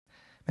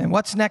And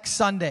what's next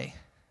Sunday?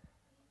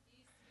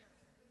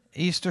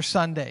 Easter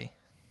Sunday.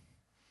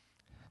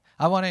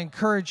 I want to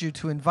encourage you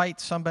to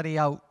invite somebody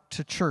out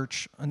to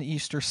church on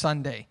Easter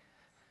Sunday.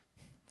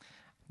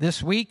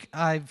 This week,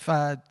 I've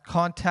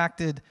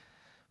contacted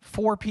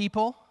 4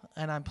 people,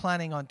 and I'm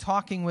planning on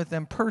talking with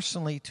them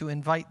personally to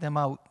invite them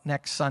out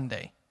next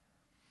Sunday.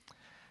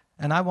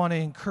 And I want to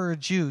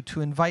encourage you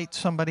to invite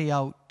somebody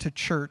out to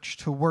church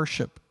to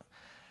worship.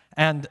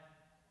 And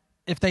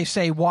if they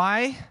say,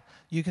 why?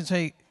 You can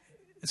say,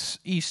 it's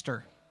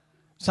Easter.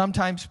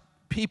 Sometimes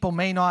people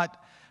may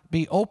not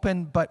be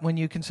open, but when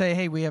you can say,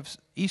 hey, we have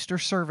Easter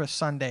service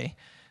Sunday,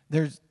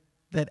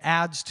 that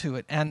adds to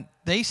it. And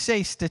they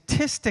say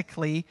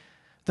statistically,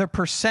 the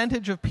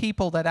percentage of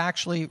people that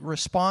actually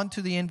respond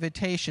to the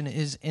invitation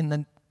is in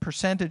the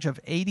percentage of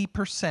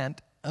 80%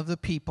 of the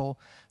people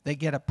that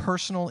get a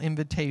personal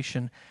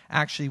invitation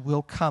actually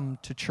will come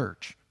to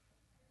church.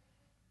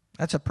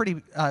 That's a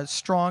pretty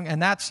strong,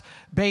 and that's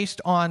based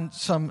on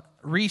some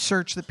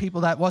research that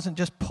that wasn't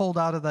just pulled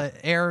out of the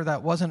air,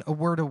 that wasn't a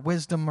word of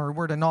wisdom or a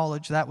word of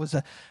knowledge, that was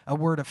a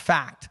word of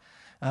fact,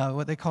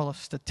 what they call a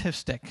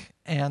statistic.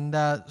 And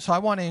so I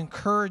want to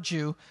encourage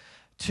you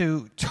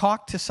to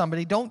talk to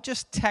somebody. Don't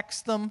just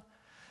text them.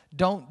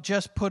 Don't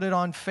just put it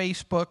on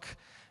Facebook,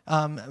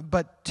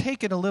 but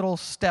take it a little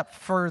step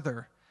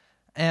further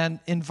and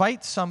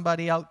invite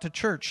somebody out to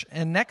church.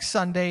 And next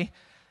Sunday,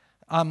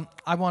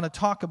 I want to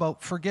talk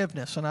about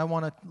forgiveness, and I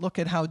want to look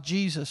at how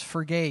Jesus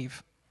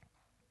forgave.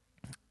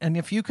 And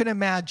if you can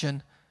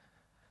imagine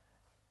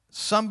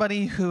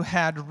somebody who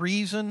had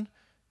reason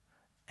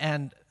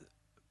and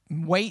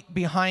weight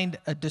behind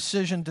a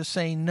decision to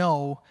say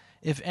no,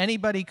 if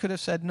anybody could have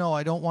said, no,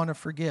 I don't want to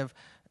forgive,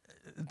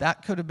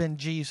 that could have been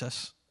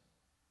Jesus.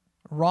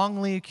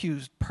 Wrongly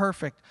accused,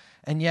 perfect,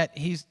 and yet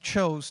he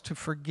chose to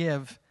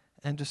forgive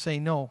and to say,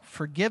 no,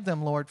 forgive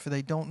them, Lord, for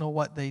they don't know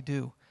what they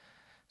do.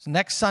 So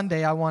next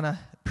Sunday, I want to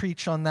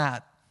preach on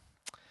that.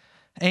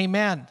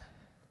 Amen.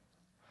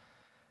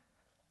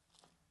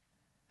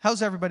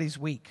 How's everybody's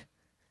week?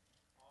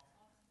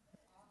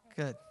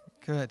 Good,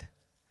 good.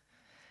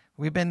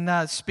 We've been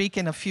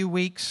speaking a few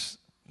weeks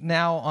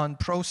now on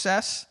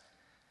process.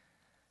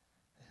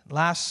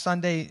 Last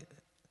Sunday,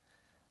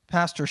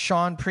 Pastor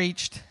Sean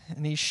preached,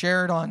 and he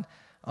shared on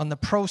the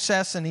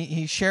process, and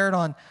he shared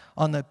on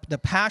the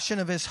passion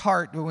of his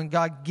heart. When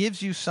God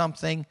gives you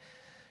something,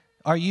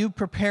 are you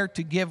prepared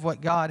to give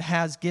what God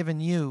has given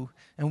you?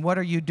 And what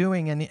are you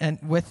doing and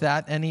with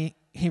that? And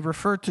he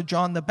referred to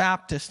John the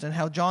Baptist and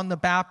how John the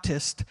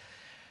Baptist's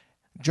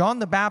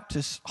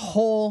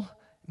whole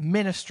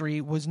ministry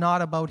was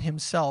not about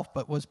himself,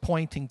 but was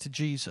pointing to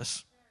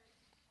Jesus.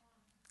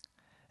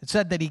 It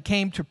said that he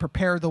came to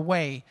prepare the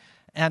way.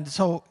 And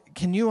so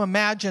can you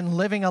imagine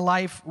living a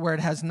life where it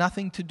has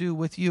nothing to do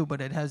with you,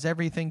 but it has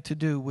everything to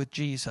do with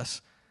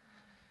Jesus?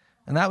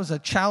 And that was a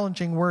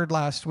challenging word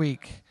last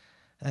week.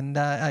 And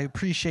I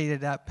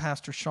appreciated that,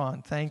 Pastor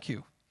Sean. Thank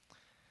you.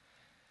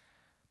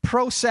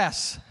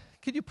 Process.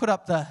 Could you put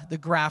up the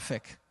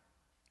graphic,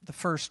 the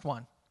first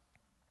one?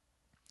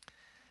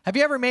 Have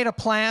you ever made a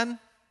plan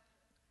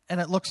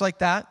and it looks like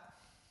that?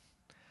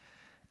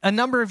 A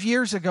number of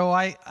years ago,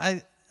 I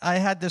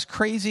had this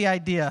crazy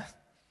idea.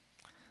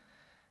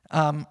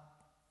 I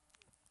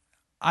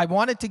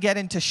wanted to get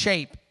into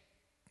shape.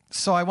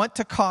 So I went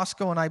to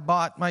Costco and I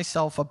bought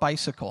myself a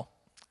bicycle.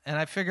 And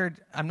I figured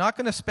I'm not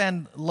going to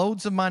spend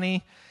loads of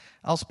money.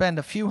 I'll spend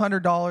a few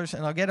 $100s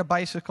and I'll get a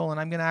bicycle, and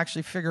I'm going to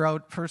actually figure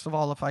out, first of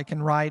all, if I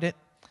can ride it.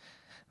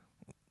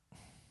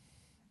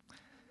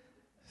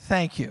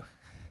 Thank you.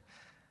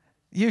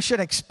 You should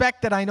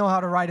expect that I know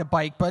how to ride a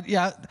bike, but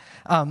yeah.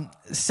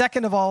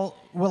 Second of all,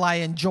 will I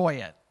enjoy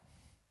it?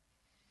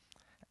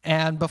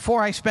 And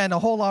before I spend a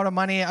whole lot of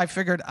money, I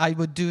figured I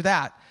would do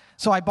that.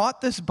 So I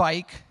bought this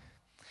bike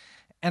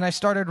and I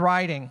started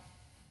riding.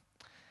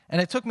 And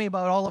it took me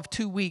about all of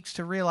 2 weeks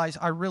to realize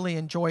I really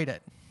enjoyed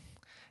it.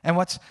 And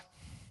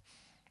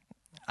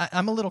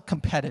I'm a little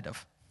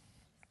competitive.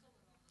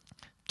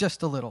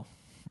 Just a little.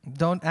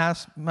 Don't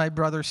ask my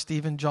brother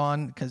Stephen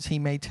John, because he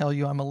may tell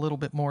you I'm a little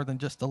bit more than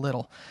just a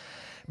little.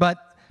 But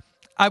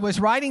I was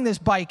riding this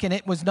bike, and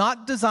it was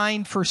not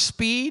designed for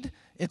speed.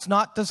 It's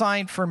not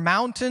designed for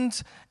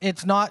mountains.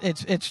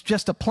 It's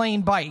just a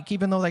plain bike.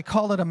 Even though they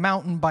call it a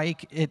mountain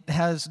bike, it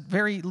has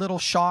very little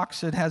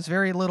shocks. It has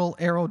very little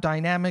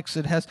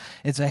aerodynamics.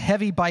 It's a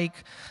heavy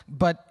bike,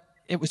 but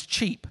it was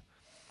cheap.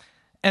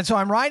 And so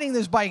I'm riding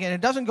this bike, and it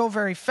doesn't go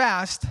very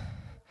fast,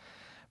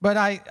 but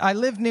I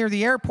live near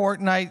the airport,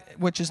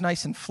 which is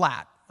nice and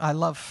flat. I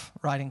love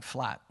riding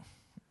flat.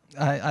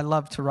 I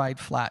love to ride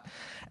flat.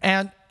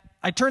 And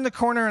I turn the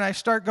corner, and I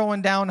start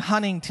going down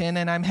Huntington,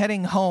 and I'm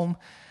heading home,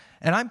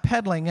 and I'm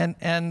pedaling,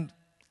 and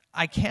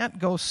I can't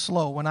go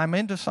slow. When I'm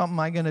into something,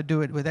 I'm going to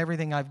do it with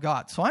everything I've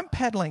got. So I'm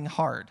pedaling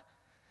hard.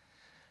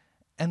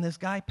 And this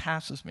guy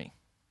passes me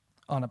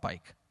on a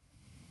bike.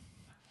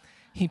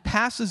 He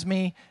passes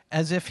me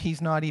as if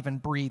he's not even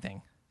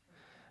breathing.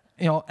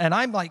 And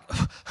I'm like,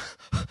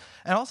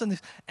 and all of a sudden,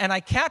 and I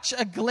catch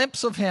a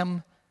glimpse of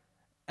him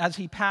as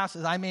he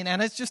passes. I mean,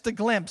 and it's just a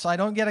glimpse. I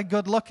don't get a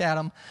good look at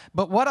him.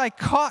 But what I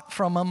caught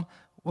from him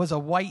was a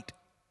white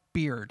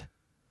beard.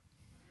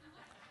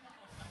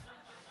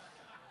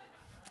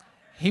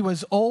 He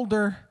was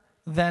older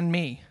than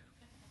me.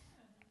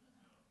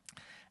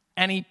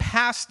 And he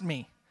passed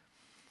me.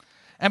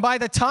 And by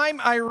the time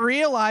I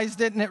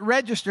realized it and it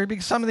registered,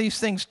 because some of these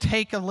things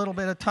take a little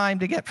bit of time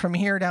to get from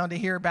here down to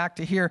here, back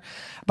to here.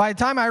 By the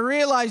time I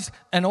realized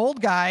an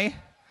old guy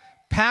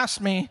passed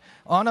me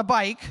on a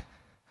bike,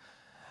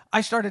 I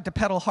started to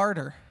pedal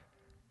harder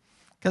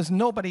because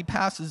nobody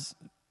passes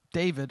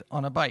David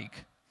on a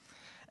bike.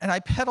 And I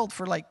pedaled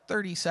for like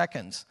 30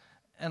 seconds,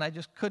 and I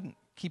just couldn't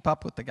keep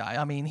up with the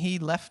guy. I mean, he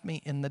left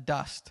me in the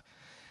dust.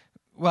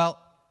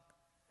 Well,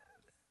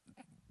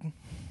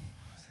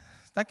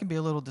 that can be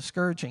a little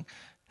discouraging.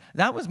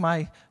 That was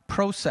my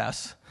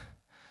process.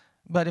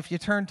 But if you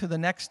turn to the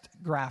next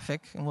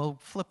graphic, and we'll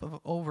flip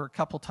over a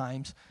couple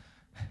times,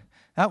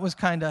 that was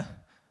kind of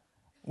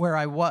where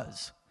I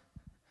was.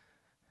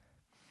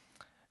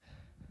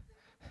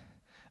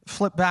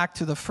 Flip back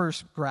to the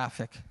first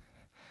graphic.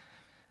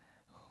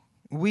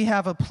 We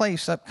have a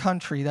place up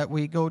country that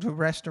we go to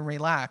rest and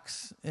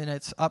relax, and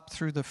it's up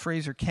through the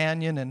Fraser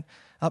Canyon and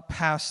up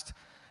past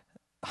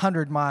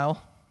 100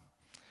 Mile.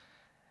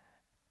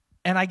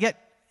 And I get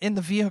in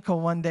the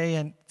vehicle one day,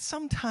 and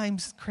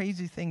sometimes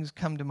crazy things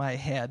come to my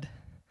head,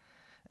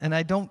 and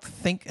I don't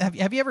think.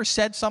 Have you ever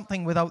said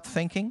something without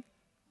thinking?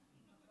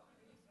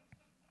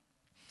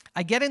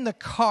 I get in the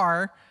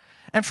car,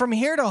 and from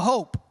here to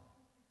Hope,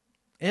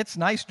 it's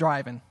nice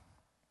driving.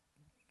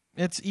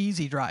 It's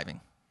easy driving.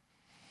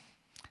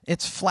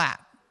 It's flat.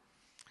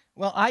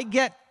 Well, I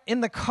get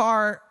in the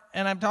car,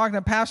 and I'm talking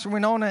to Pastor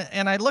Winona,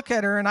 and I look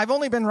at her, and I've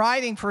only been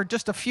riding for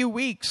just a few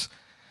weeks.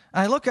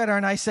 I look at her,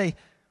 and I say,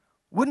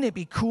 wouldn't it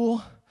be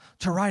cool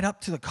to ride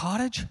up to the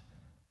cottage?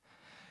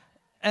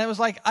 And it was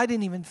like, I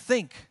didn't even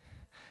think.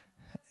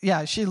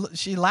 Yeah,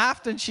 she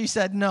laughed, and she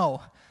said,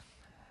 no.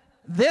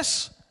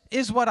 This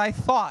is what I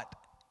thought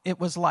it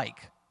was like.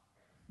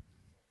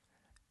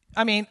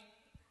 I mean,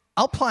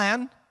 I'll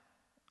plan.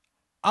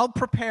 I'll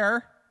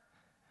prepare.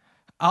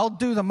 I'll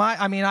do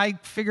I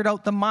figured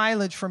out the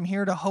mileage from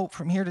here to Hope,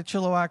 from here to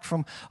Chilliwack,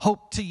 from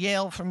Hope to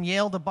Yale, from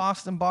Yale to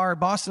Boston Bar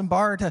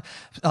to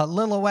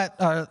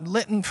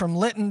Lytton, from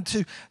Lytton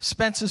to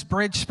Spence's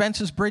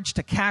Bridge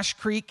to Cache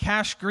Creek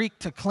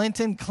to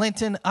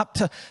Clinton up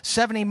to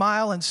 70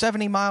 Mile and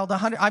 70 Mile to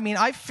 100. I mean,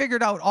 I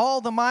figured out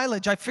all the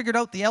mileage. I figured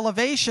out the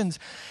elevations.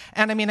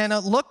 And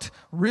it looked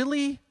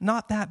really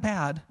not that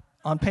bad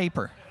on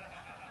paper.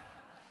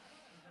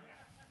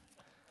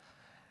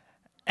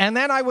 And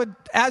then I would,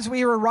 as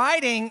we were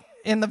riding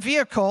in the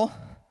vehicle,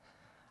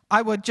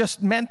 I would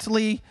just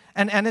mentally,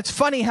 and it's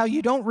funny how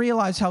you don't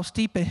realize how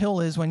steep a hill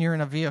is when you're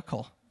in a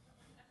vehicle.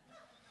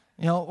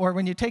 Or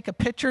when you take a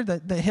picture,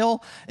 the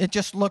hill, it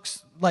just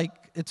looks like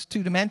it's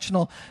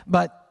two-dimensional,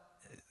 but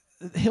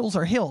hills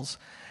are hills.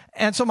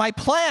 And so my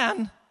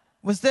plan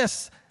was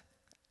this,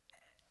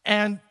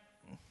 and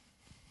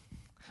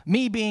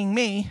me being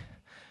me,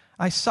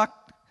 I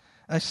tricked,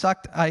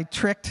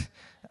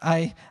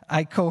 I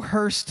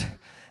coerced,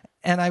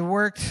 and I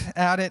worked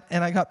at it,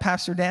 and I got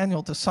Pastor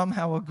Daniel to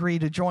somehow agree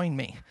to join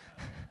me.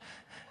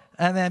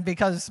 And then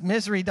because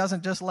misery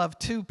doesn't just love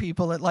two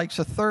people, it likes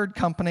a third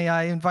company,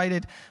 I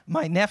invited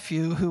my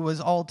nephew, who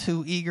was all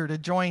too eager to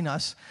join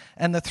us,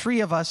 and the three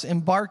of us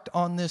embarked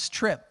on this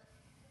trip.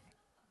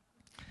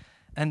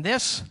 And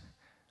this,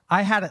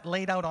 I had it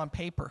laid out on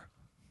paper.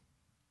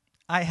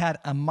 I had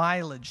a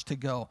mileage to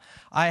go.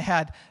 I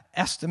had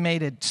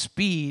estimated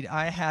speed.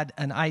 I had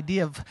an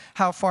idea of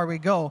how far we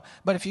go.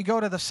 But if you go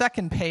to the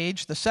second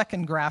page, the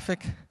second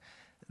graphic,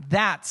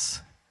 that's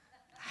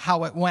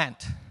how it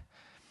went.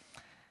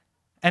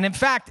 And in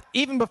fact,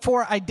 even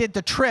before I did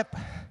the trip,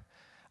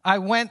 I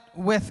went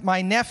with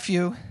my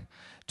nephew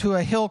to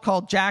a hill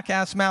called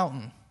Jackass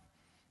Mountain.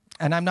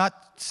 And I'm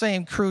not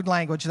saying crude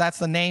language. That's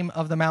the name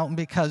of the mountain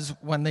because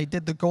when they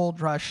did the gold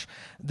rush,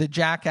 the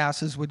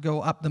jackasses would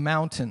go up the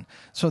mountain.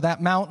 So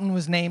that mountain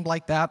was named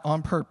like that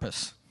on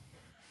purpose.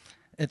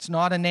 It's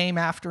not a name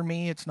after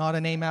me. It's not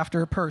a name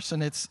after a person.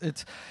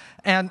 But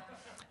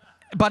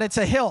it's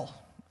a hill,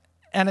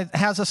 and it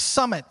has a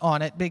summit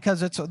on it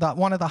because it's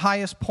one of the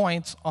highest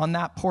points on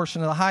that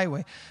portion of the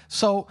highway.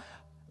 So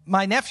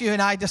my nephew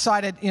and I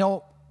decided,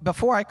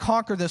 before I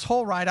conquer this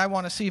whole ride, I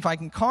want to see if I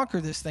can conquer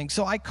this thing.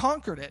 So I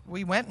conquered it.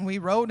 We went and we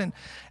rode,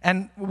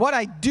 and what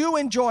I do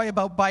enjoy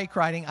about bike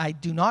riding, I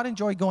do not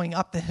enjoy going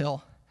up the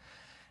hill,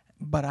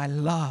 but I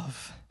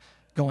love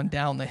going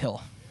down the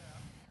hill.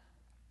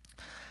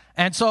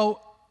 And so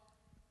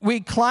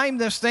we climbed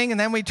this thing, and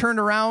then we turned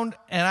around,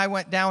 and I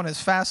went down as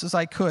fast as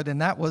I could,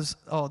 and that was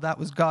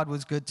God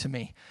was good to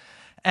me.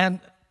 And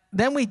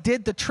then we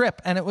did the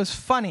trip, and it was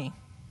funny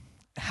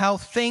how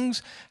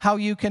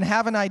you can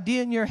have an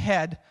idea in your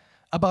head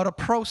about a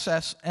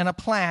process and a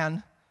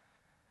plan,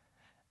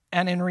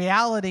 and in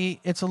reality,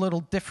 it's a little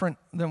different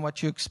than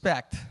what you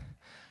expect.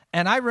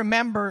 And I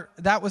remember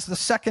that was the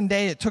second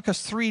day. It took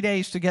us 3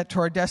 days to get to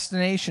our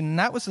destination. And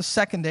that was the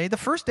second day. The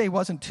first day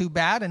wasn't too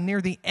bad. And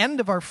near the end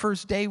of our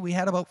first day, we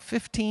had about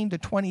 15 to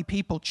 20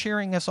 people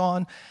cheering us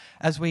on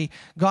as we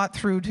got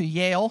through to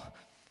Yale.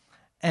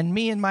 And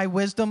me and my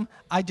wisdom,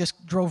 I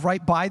just drove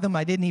right by them.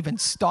 I didn't even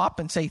stop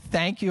and say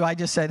thank you. I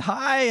just said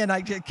hi, and I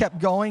just kept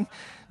going.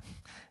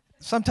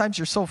 Sometimes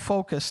you're so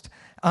focused.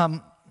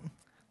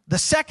 The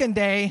second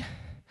day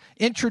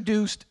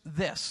introduced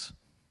this,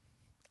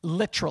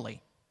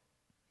 literally.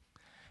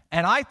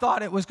 And I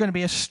thought it was going to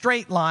be a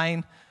straight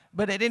line,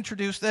 but it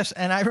introduced this.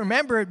 And I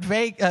remember it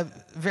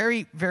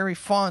very, very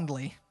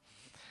fondly.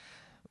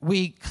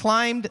 We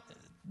climbed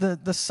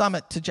the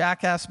summit to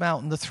Jackass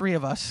Mountain, the three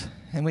of us.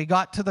 And we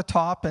got to the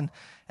top,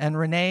 and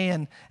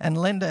Renee and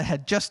Linda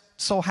had just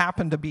so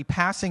happened to be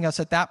passing us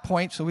at that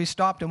point. So we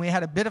stopped, and we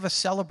had a bit of a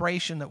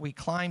celebration that we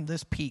climbed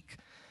this peak.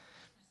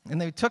 And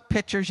they took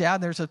pictures. Yeah,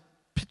 there's a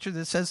picture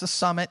that says the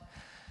summit.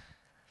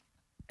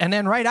 And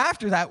then right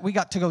after that, we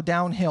got to go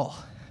downhill.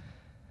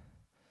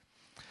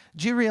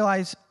 Do you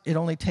realize it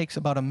only takes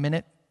about a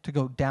minute to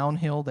go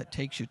downhill that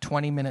takes you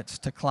 20 minutes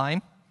to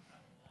climb?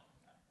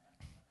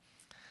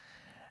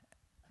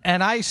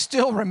 And I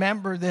still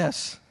remember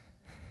this.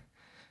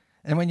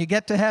 And when you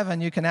get to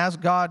heaven, you can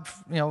ask God,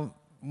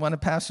 one of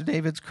Pastor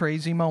David's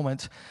crazy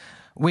moments.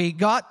 We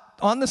got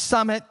on the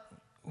summit.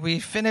 We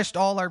finished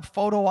all our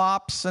photo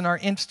ops and our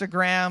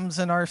Instagrams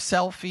and our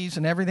selfies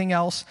and everything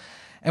else.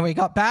 And we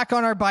got back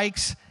on our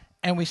bikes.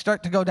 And we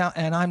start to go down,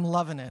 and I'm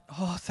loving it.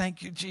 Oh,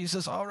 thank you,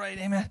 Jesus. All right,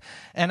 amen.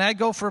 And I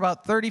go for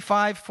about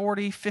 35,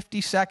 40, 50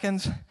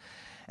 seconds,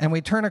 and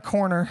we turn a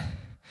corner,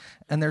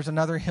 and there's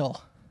another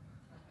hill.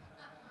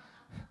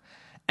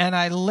 And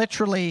I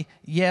literally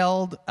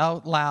yelled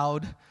out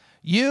loud,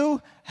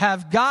 "You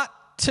have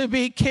got to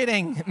be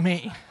kidding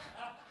me."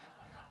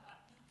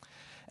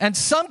 And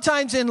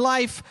sometimes in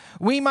life,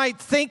 we might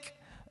think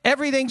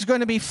everything's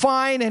going to be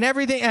fine and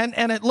everything,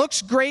 and it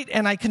looks great,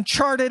 and I can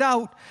chart it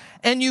out.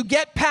 And you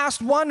get past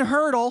one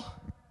hurdle,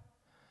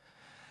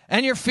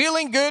 and you're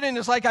feeling good, and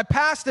it's like, I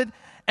passed it,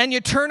 and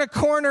you turn a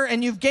corner,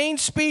 and you've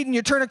gained speed, and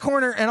you turn a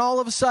corner, and all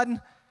of a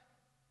sudden,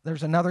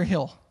 there's another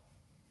hill.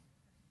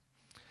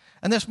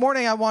 And this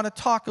morning, I want to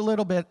talk a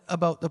little bit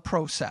about the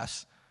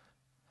process.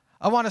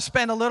 I want to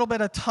spend a little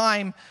bit of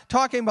time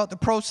talking about the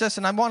process,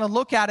 and I want to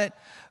look at it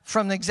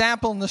from the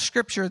example in the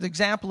Scripture, the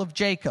example of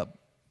Jacob.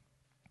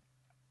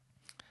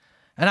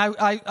 And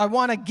I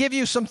want to give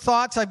you some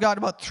thoughts. I've got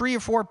about 3 or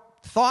 4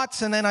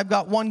 thoughts, and then I've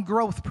got one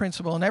growth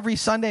principle. And every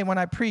Sunday when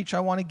I preach,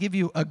 I want to give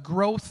you a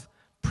growth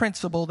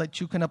principle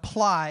that you can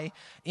apply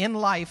in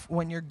life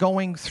when you're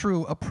going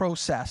through a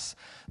process.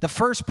 The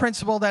first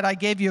principle that I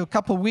gave you a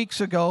couple weeks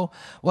ago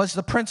was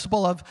the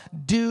principle of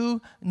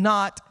do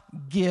not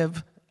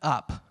give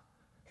up.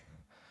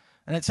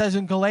 And it says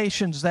in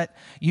Galatians that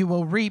you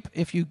will reap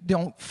if you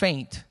don't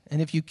faint.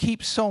 And if you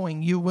keep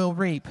sowing, you will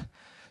reap.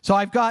 So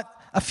I've got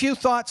a few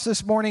thoughts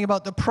this morning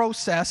about the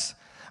process.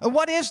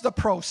 What is the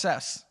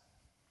process?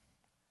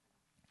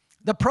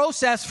 The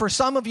process for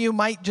some of you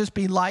might just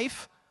be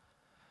life.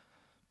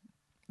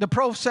 The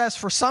process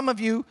for some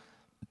of you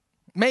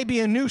may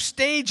be a new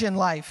stage in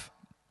life.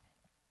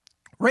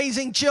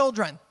 Raising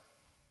children.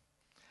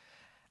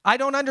 I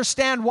don't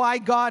understand why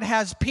God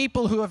has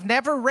people who have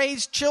never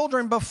raised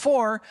children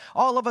before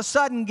all of a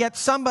sudden get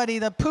somebody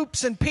that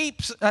poops and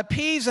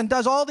pees and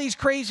does all these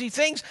crazy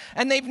things,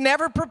 and they've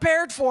never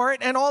prepared for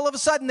it, and all of a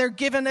sudden they're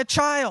given a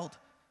child.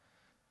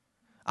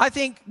 I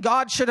think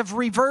God should have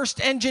reversed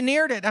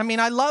engineered it. I mean,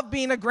 I love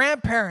being a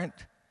grandparent.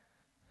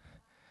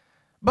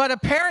 But a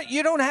parent,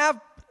 you don't have,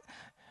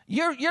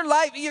 your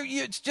life,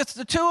 it's just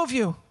the two of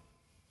you.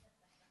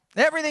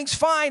 Everything's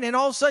fine, and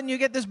all of a sudden you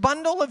get this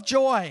bundle of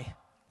joy.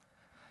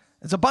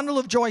 It's a bundle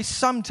of joy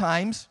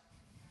sometimes,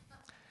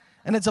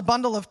 and it's a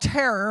bundle of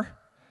terror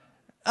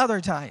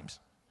other times.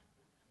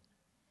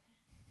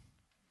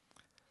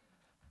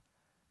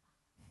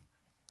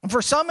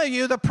 For some of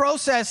you, the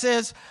process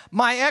is,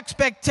 my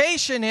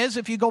expectation is,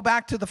 if you go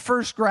back to the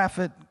first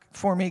graphic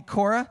for me,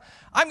 Cora,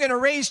 I'm going to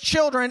raise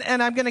children,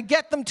 and I'm going to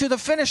get them to the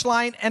finish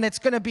line, and it's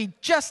going to be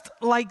just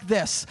like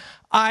this.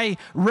 I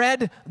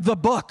read the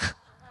book.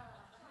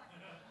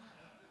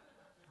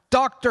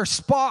 Dr.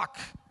 Spock,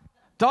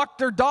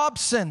 Dr.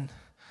 Dobson,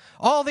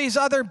 all these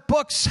other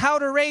books, how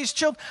to raise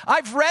children.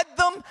 I've read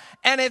them,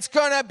 and it's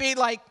going to be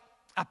like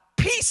a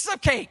piece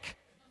of cake.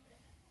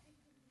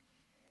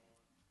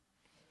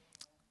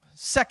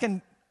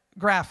 Second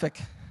graphic.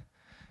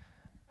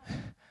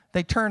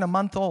 They turn a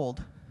month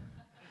old.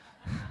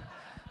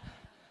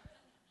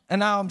 And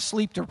now I'm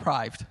sleep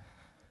deprived.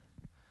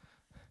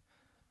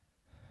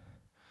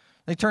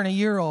 They turn a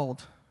year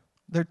old.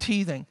 They're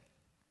teething.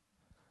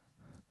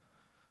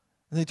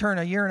 They turn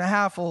a year and a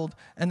half old,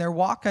 and they're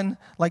walking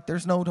like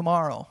there's no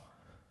tomorrow.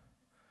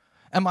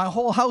 And my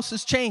whole house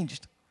has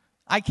changed.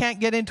 I can't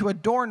get into a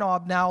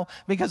doorknob now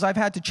because I've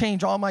had to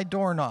change all my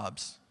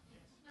doorknobs.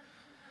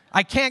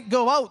 I can't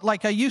go out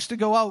like I used to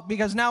go out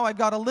because now I've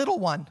got a little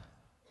one.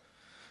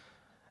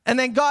 And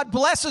then God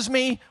blesses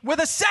me with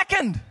a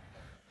second.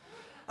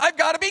 I've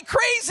got to be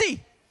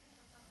crazy.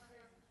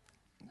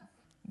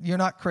 You're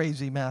not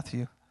crazy,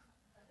 Matthew.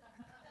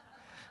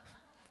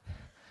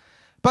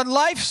 But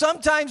life,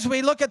 sometimes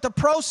we look at the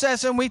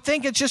process and we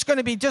think it's just going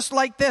to be just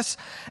like this.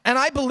 And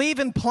I believe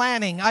in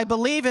planning. I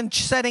believe in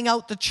setting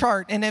out the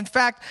chart. And in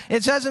fact,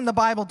 it says in the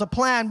Bible to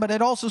plan, but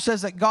it also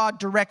says that God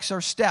directs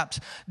our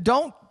steps.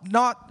 Don't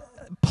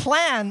not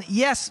plan,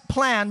 yes,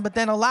 plan, but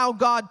then allow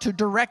God to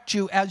direct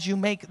you as you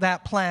make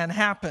that plan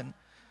happen.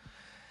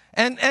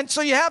 And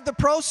so you have the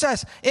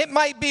process. It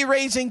might be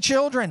raising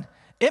children.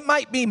 It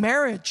might be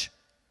marriage.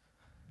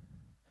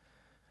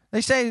 They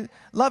say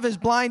love is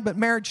blind, but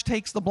marriage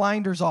takes the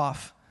blinders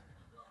off.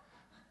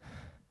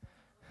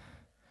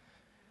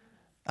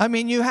 I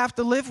mean, you have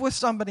to live with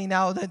somebody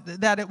now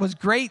that it was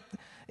great.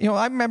 You know,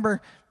 I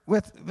remember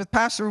with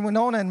Pastor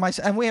Winona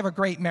and we have a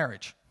great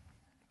marriage.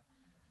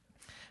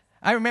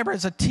 I remember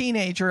as a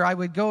teenager, I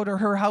would go to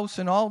her house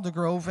in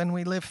Aldergrove, and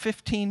we lived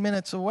 15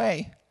 minutes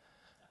away.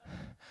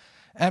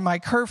 And my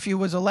curfew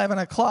was 11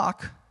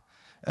 o'clock,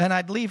 and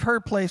I'd leave her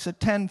place at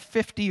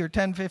 10:50 or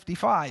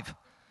 10:55.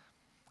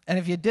 And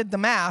if you did the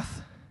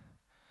math,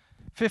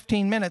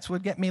 15 minutes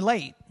would get me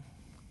late.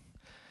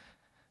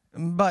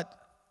 But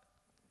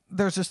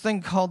there's this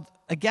thing called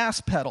a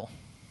gas pedal.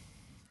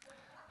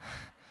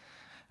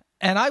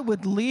 And I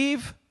would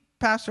leave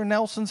Pastor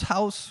Nelson's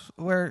house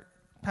where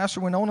Pastor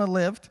Winona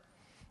lived,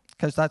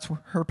 because that's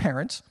her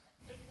parents.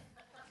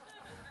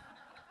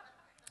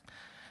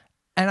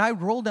 And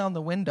I'd roll down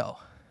the window.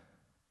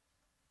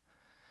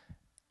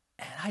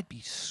 And I'd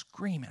be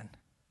screaming.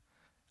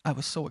 I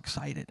was so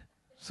excited.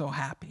 So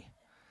happy,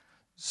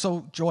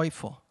 so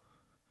joyful.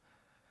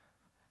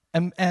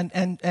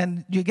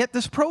 And you get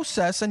this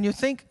process and you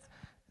think,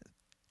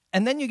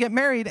 and then you get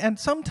married, and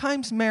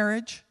sometimes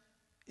marriage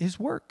is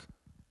work.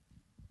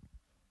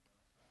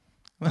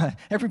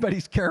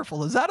 Everybody's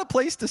careful. Is that a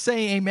place to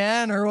say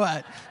amen or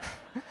what?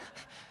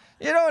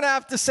 You don't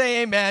have to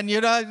say amen.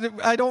 You know,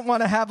 I don't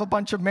want to have a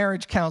bunch of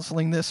marriage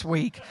counseling this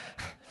week.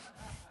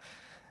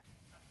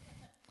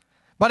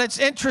 But it's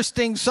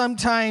interesting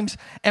sometimes,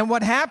 and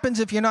what happens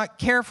if you're not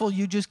careful,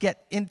 you just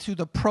get into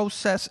the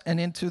process and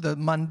into the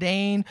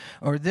mundane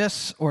or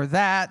this or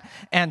that,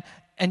 and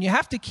you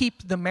have to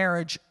keep the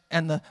marriage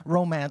and the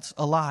romance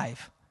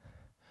alive.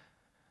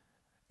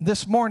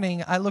 This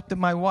morning, I looked at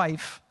my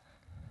wife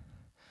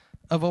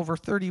of over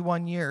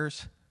 31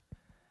 years.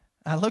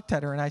 I looked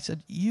at her and I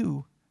said,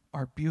 "You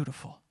are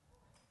beautiful."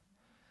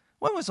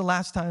 When was the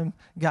last time,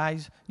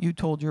 guys, you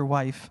told your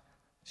wife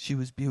she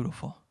was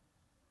beautiful?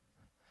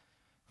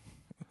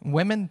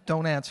 Women,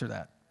 don't answer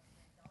that.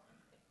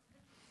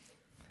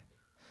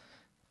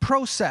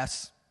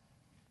 Process.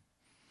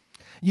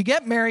 You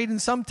get married,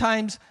 and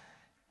sometimes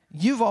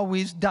you've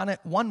always done it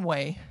one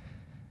way,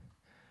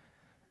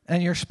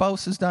 and your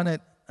spouse has done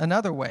it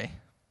another way.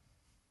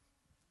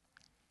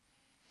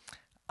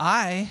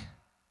 I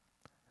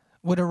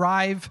would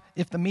arrive,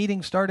 if the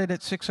meeting started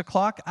at 6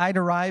 o'clock, I'd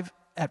arrive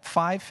at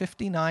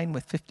 5:59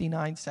 with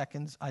 59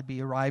 seconds. I'd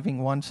be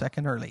arriving 1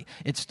 second early.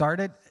 It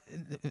started...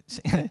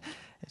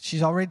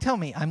 She's already telling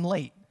me I'm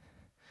late.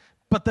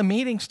 But the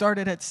meeting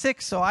started at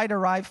 6, so I'd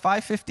arrive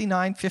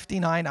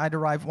 5:59, I'd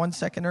arrive 1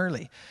 second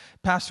early.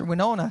 Pastor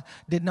Winona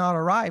did not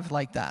arrive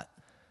like that.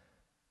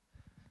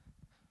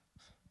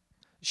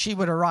 She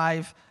would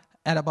arrive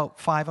at about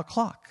 5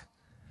 o'clock.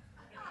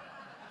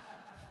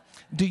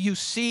 Do you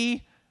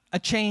see a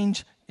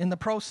change in the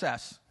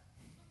process?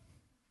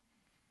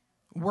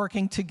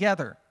 Working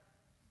together.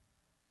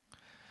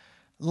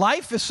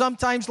 Life is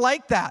sometimes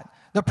like that.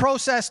 The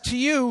process to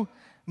you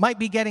might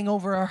be getting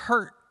over a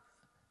hurt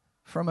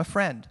from a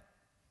friend.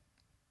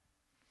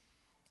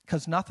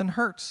 Because nothing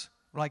hurts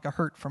like a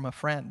hurt from a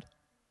friend.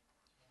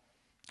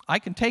 I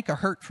can take a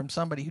hurt from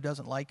somebody who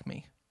doesn't like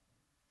me.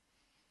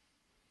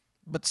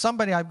 But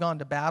somebody I've gone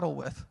to battle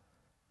with.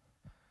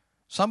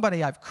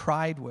 Somebody I've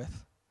cried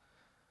with.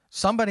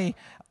 Somebody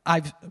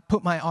I've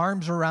put my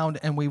arms around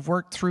and we've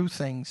worked through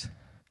things.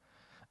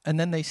 And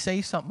then they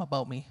say something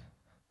about me.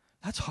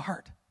 That's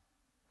hard.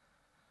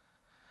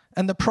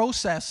 And the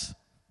process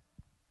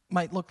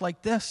might look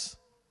like this.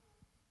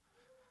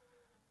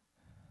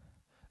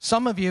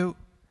 Some of you,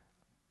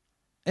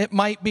 it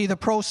might be, the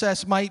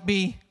process might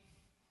be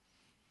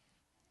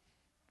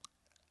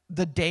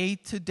the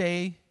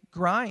day-to-day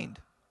grind.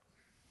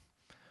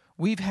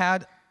 We've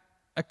had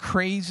a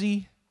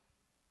crazy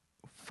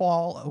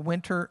fall, a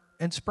winter,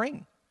 and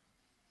spring.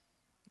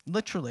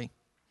 Literally.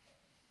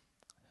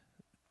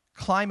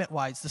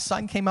 Climate-wise, the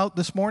sun came out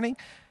this morning,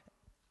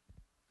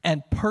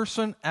 and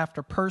person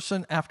after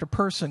person after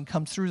person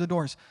comes through the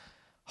doors.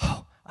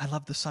 Oh, I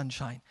love the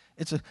sunshine.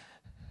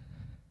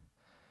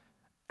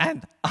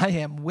 And I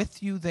am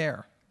with you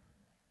there.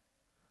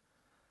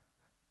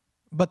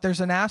 But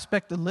there's an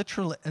aspect of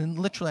literally,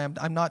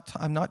 I'm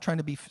not trying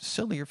to be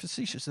silly or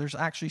facetious. There's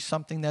actually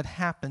something that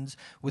happens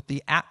with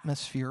the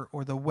atmosphere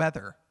or the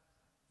weather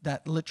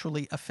that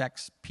literally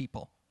affects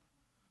people.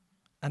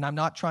 And I'm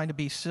not trying to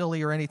be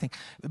silly or anything.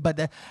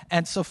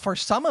 And so for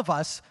some of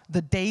us,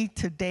 the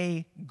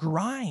day-to-day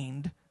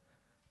grind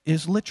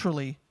is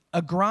literally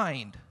a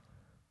grind.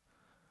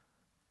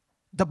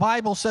 The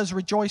Bible says,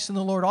 rejoice in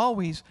the Lord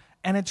always,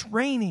 and it's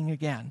raining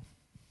again.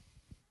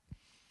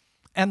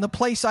 And the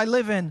place I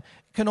live in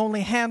can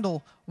only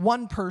handle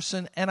one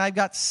person, and I've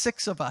got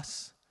 6 of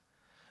us.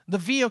 The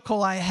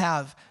vehicle I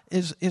have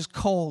is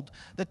cold.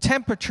 The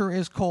temperature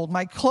is cold.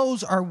 My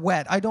clothes are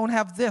wet. I don't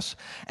have this.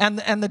 And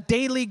the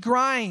daily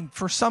grind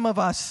for some of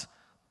us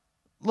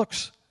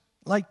looks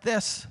like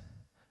this.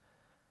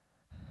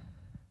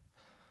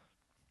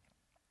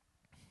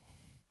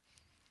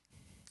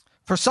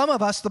 For some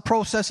of us, the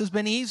process has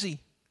been easy.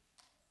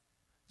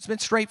 It's been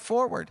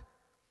straightforward.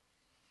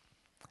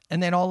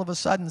 And then all of a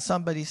sudden,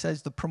 somebody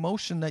says, the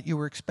promotion that you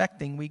were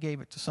expecting, we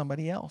gave it to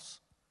somebody else.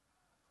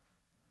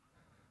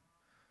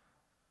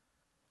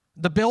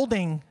 The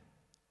building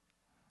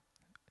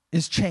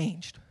is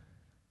changed.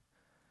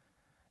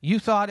 You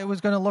thought it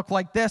was going to look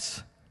like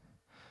this,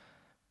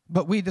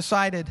 but we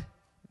decided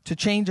to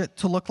change it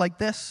to look like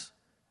this.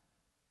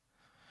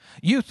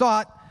 You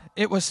thought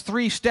it was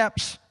 3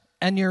 steps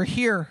and you're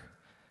here,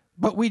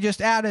 but we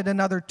just added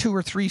another 2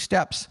 or 3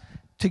 steps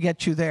to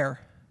get you there.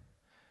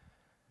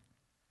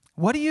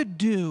 What do you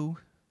do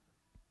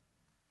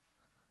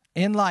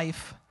in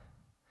life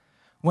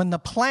when the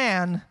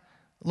plan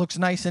looks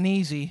nice and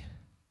easy,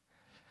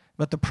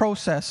 but the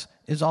process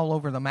is all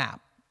over the map?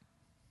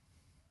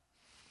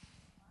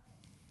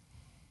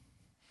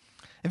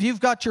 If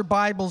you've got your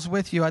Bibles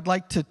with you, I'd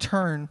like to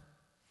turn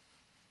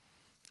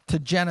to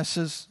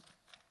Genesis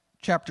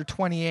chapter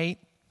 28.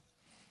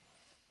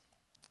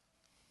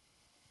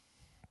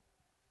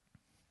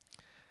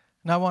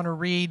 And I want to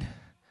read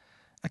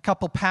a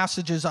couple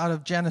passages out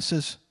of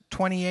Genesis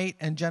 28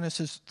 and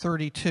Genesis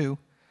 32.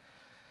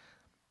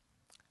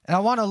 And I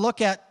want to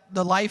look at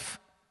the life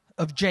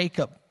of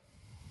Jacob.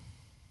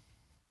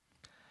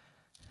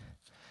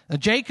 Now,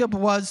 Jacob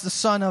was the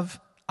son of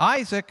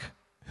Isaac,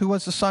 who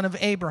was the son of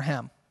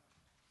Abraham.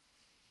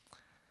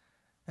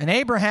 And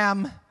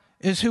Abraham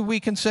is who we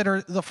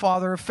consider the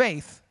father of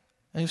faith.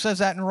 And he says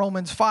that in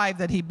Romans 5,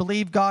 that he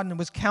believed God and it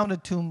was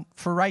counted to him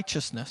for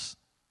righteousness.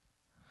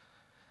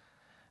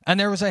 And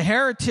there was a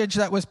heritage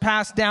that was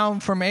passed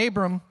down from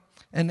Abram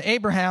and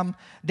Abraham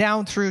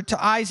down through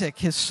to Isaac,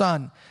 his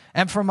son.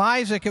 And from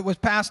Isaac, it was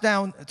passed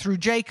down through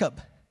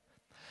Jacob.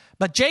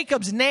 But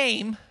Jacob's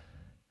name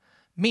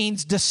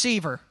means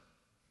deceiver.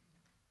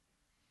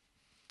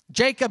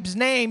 Jacob's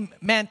name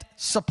meant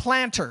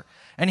supplanter,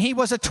 and he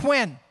was a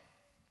twin.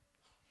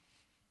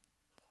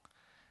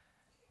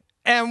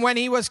 And when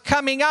he was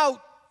coming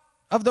out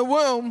of the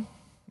womb,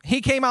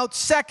 he came out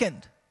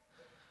second.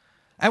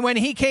 And when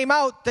he came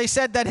out, they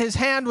said that his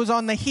hand was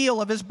on the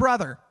heel of his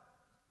brother.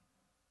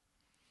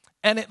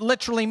 And it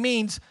literally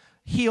means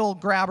heel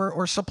grabber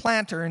or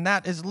supplanter, and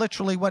that is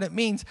literally what it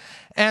means.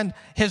 And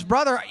his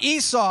brother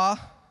Esau,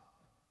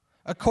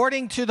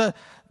 according to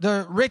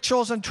the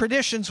rituals and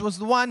traditions, was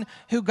the one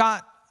who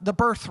got the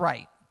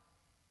birthright.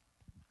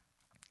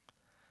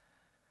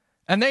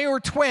 And they were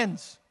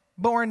twins,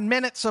 born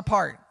minutes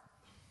apart.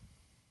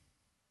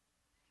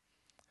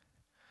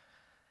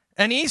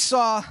 And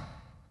Esau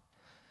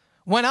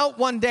went out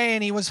one day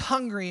and he was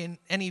hungry,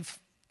 and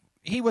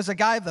he was a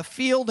guy of the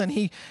field, and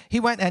he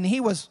went and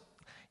he was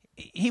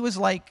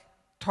like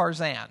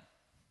Tarzan.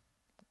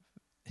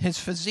 His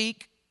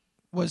physique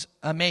was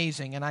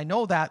amazing, and I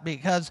know that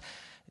because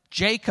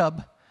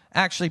Jacob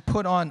actually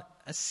put on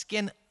a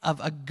skin of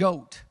a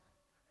goat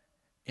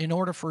in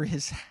order for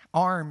his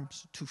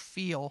arms to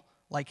feel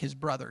like his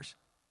brothers.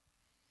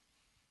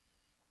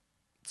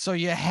 So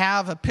you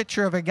have a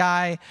picture of a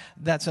guy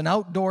that's an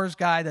outdoors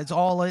guy that's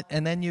all it,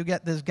 and then you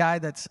get this guy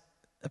that's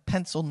a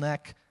pencil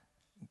neck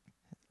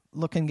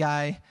looking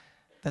guy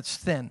that's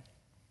thin.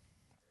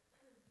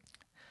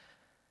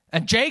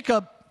 And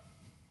Jacob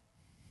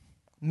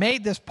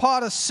made this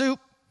pot of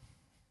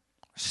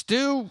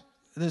stew,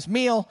 this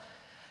meal,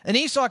 and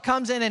Esau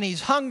comes in and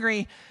he's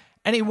hungry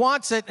and he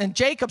wants it, and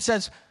Jacob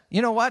says,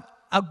 you know what,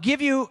 I'll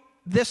give you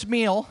this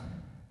meal,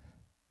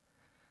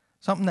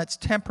 something that's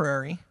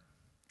temporary,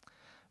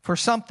 for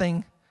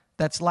something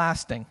that's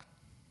lasting.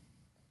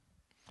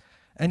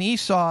 And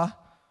Esau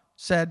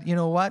said, you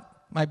know what?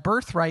 My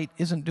birthright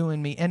isn't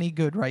doing me any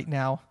good right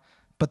now,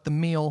 but the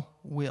meal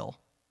will.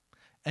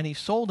 And he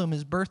sold him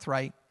his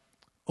birthright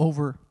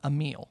over a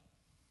meal.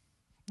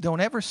 Don't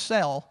ever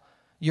sell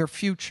your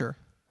future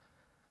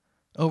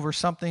over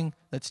something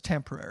that's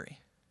temporary.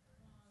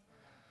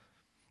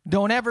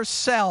 Don't ever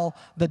sell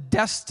the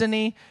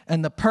destiny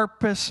and the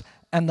purpose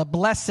and the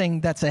blessing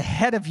that's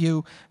ahead of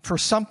you for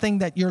something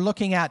that you're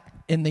looking at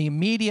in the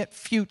immediate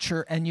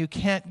future, and you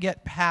can't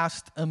get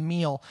past a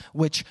meal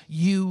which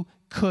you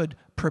could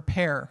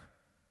prepare.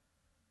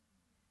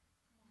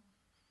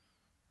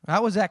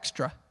 That was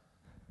extra.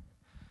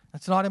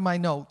 That's not in my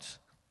notes.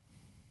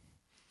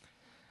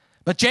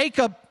 But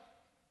Jacob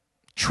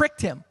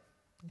tricked him.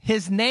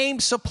 His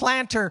name,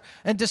 supplanter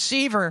and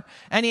deceiver,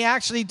 and he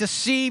actually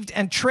deceived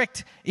and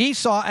tricked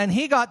Esau, and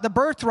he got the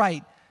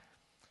birthright.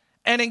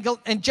 And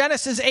in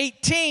Genesis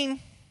 18,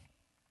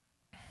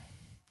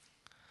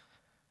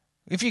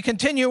 if you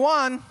continue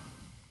on,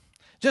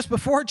 just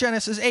before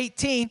Genesis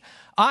 18,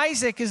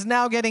 Isaac is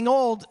now getting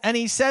old, and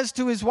he says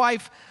to his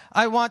wife,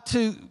 I want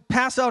to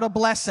pass out a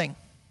blessing.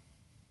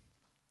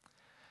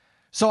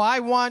 So I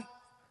want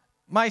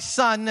my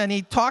son, and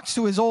he talks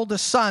to his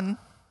oldest son,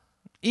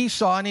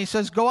 Esau, and he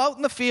says, go out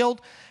in the field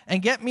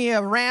and get me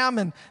a ram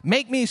and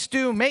make me a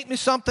stew, make me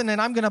something,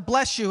 and I'm going to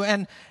bless you.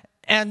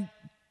 And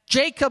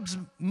Jacob's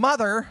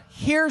mother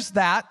hears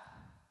that,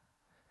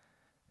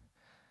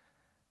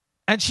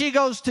 and she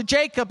goes to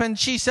Jacob and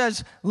she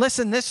says,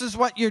 listen, this is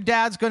what your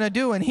dad's going to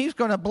do, and he's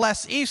going to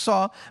bless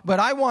Esau, but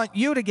I want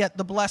you to get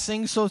the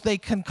blessing. So they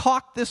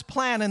concoct this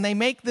plan, and they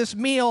make this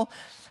meal,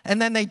 and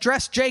then they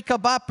dress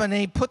Jacob up, and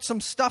they put some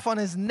stuff on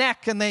his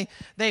neck, and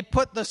they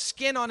put the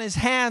skin on his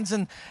hands,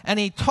 and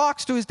he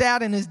talks to his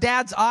dad, and his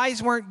dad's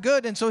eyes weren't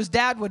good, and so his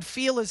dad would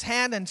feel his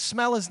hand and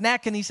smell his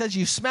neck, and he says,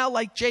 you smell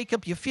like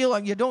Jacob, you feel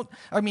like you don't,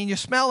 you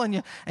smell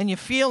and you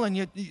feel,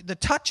 and the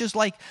touch is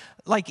like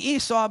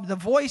Esau, the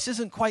voice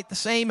isn't quite the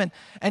same,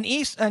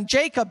 and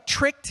Jacob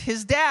tricked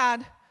his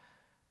dad,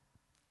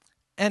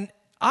 and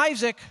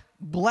Isaac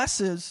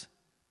blesses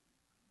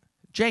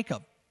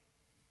Jacob.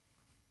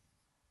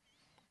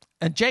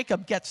 And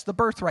Jacob gets the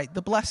birthright,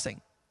 the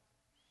blessing.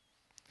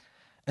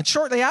 And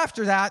shortly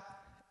after that,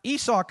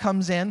 Esau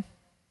comes in,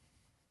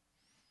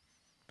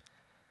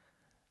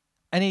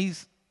 and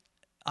he's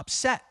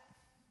upset,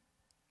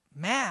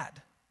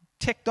 mad,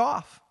 ticked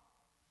off,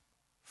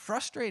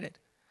 frustrated,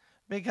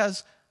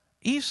 because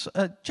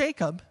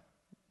Jacob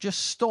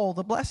just stole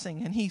the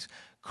blessing, and he's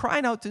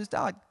crying out to his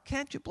dad,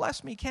 can't you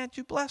bless me, can't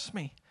you bless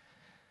me?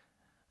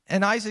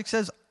 And Isaac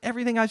says,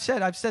 everything I've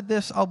said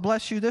this, I'll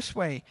bless you this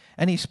way.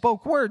 And he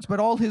spoke words, but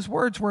all his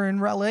words were in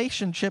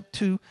relationship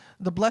to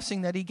the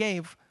blessing that he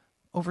gave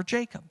over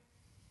Jacob.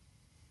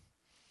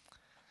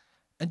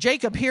 And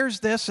Jacob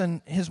hears this,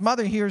 and his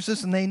mother hears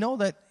this, and they know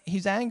that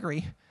he's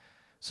angry.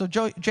 So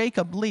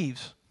Jacob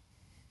leaves.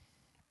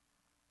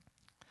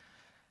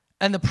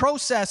 And the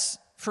process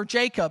for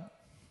Jacob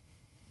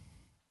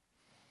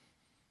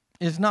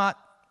is not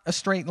a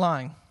straight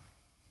line.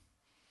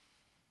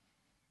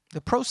 The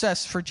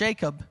process for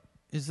Jacob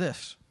is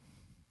this.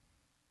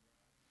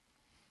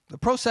 The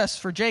process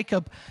for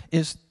Jacob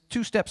is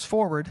 2 steps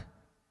forward,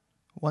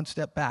 1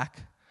 step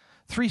back,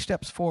 3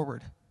 steps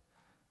forward,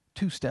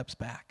 2 steps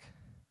back,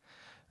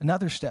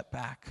 another step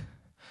back,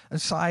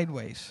 and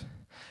sideways,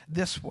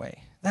 this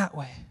way, that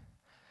way.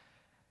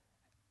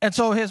 And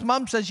so his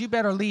mom says, you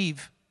better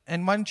leave,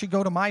 and why don't you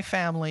go to my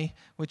family,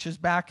 which is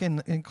back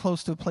in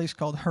close to a place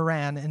called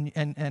Haran,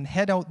 and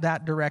head out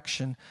that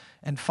direction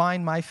and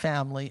find my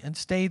family and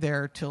stay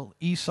there till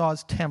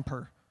Esau's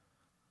temper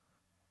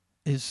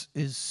is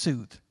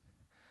soothed.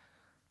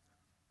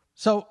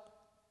 So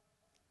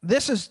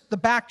this is the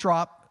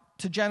backdrop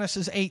to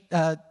Genesis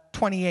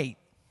 28.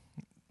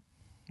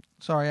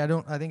 Sorry,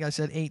 I think I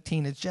said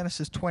 18. It's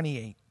Genesis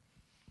 28.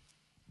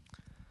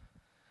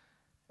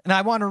 And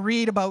I want to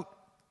read about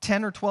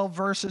 10 or 12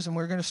 verses, and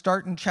we're going to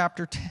start in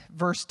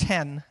verse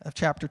 10 of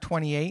chapter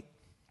 28.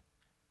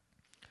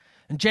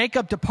 And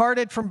Jacob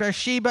departed from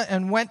Beersheba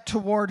and went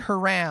toward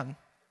Haran.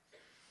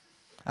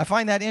 I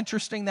find that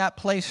interesting. That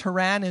place,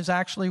 Haran, is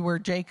actually where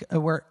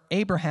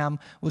Abraham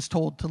was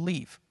told to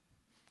leave.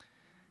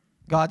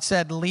 God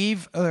said,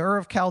 leave Ur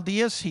of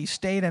Chaldeas. He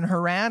stayed in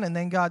Haran, and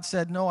then God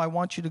said, no, I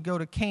want you to go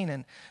to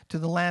Canaan, to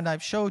the land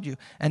I've showed you.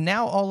 And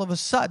now all of a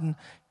sudden,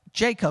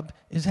 Jacob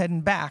is heading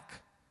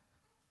back.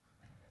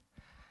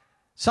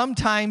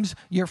 Sometimes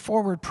your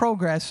forward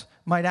progress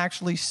might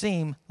actually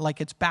seem like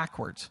it's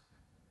backwards.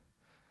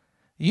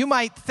 You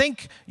might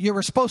think you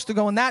were supposed to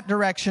go in that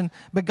direction,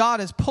 but God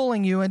is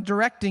pulling you and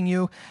directing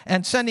you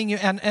and sending you.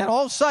 And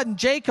all of a sudden,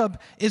 Jacob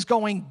is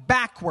going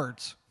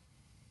backwards.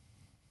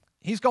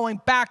 He's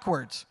going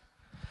backwards.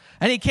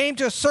 And he came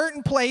to a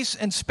certain place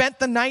and spent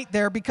the night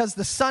there because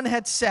the sun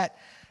had set.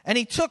 And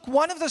he took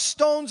one of the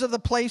stones of the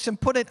place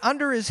and put it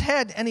under his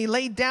head, and he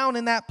laid down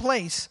in that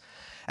place.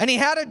 And he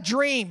had a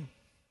dream.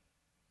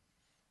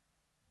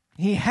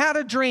 He had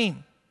a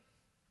dream.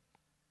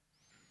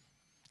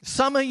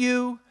 Some of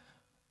you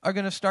are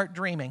going to start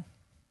dreaming.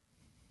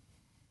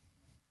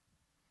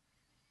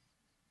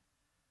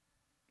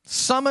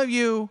 Some of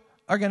you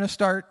are going to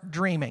start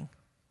dreaming.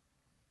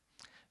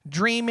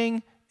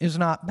 Dreaming is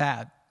not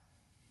bad.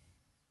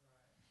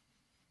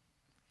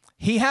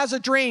 He has a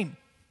dream.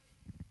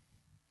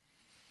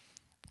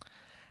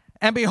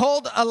 And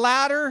behold, a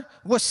ladder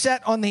was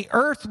set on the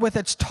earth with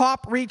its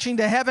top reaching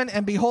to heaven.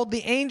 And behold,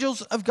 the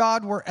angels of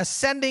God were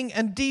ascending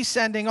and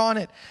descending on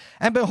it.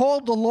 And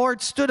behold, the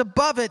Lord stood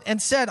above it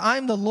and said,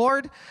 I'm the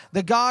Lord,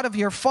 the God of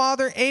your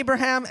father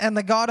Abraham and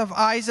the God of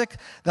Isaac.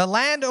 The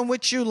land on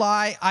which you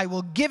lie, I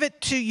will give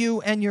it to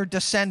you and your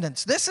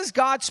descendants. This is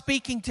God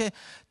speaking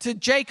to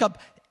Jacob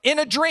in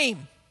a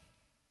dream.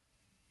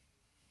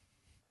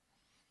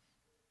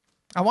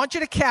 I want you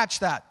to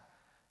catch that.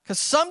 Because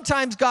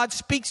sometimes God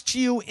speaks to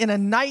you in a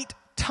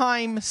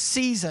nighttime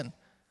season.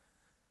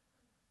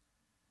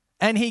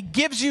 And he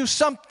gives you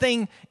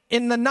something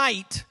in the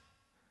night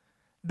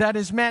that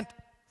is meant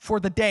for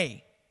the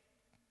day.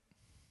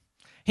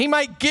 He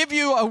might give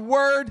you a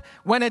word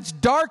when it's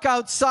dark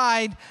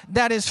outside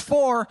that is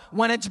for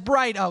when it's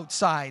bright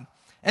outside.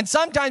 And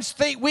sometimes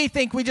we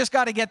think we just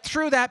got to get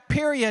through that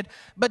period,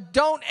 but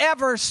don't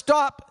ever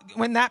stop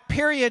when that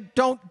period.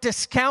 Don't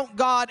discount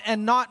God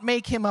and not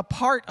make him a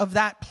part of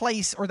that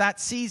place or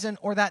that season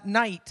or that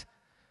night.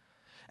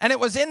 And it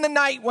was in the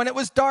night when it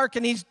was dark,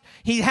 and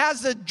he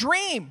has a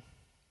dream,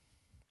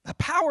 the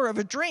power of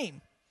a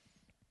dream.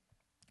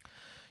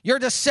 Your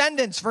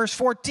descendants, verse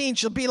 14,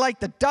 shall be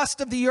like the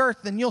dust of the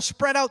earth, and you'll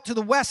spread out to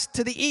the west,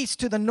 to the east,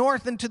 to the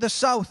north, and to the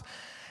south.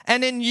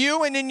 And in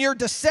you and in your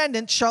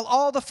descendants shall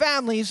all the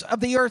families of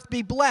the earth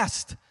be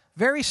blessed.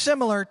 Very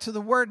similar to the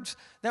words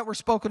that were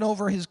spoken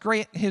over his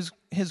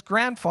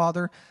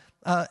grandfather,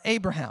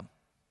 Abraham.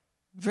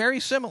 Very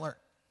similar.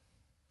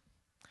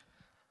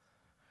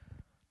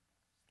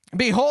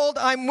 Behold,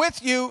 I'm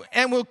with you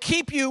and will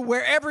keep you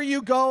wherever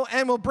you go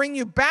and will bring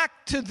you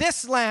back to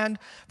this land,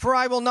 for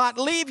I will not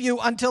leave you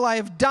until I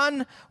have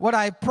done what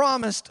I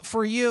promised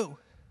for you.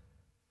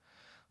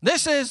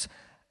 This is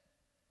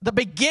the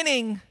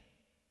beginning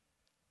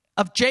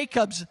of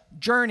Jacob's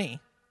journey.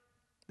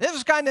 This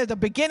is kind of the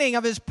beginning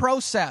of his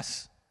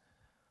process.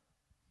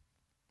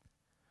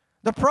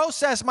 The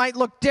process might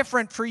look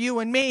different for you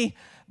and me,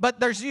 but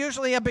there's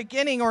usually a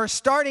beginning or a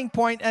starting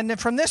point, and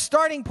from this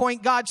starting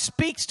point, God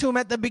speaks to him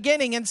at the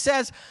beginning and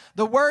says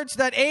the words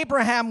that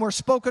Abraham were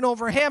spoken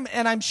over him,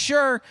 and I'm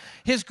sure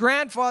his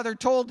grandfather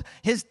told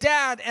his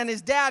dad, and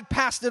his dad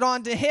passed it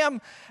on to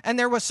him, and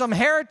there was some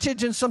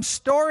heritage and some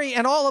story,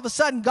 and all of a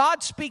sudden,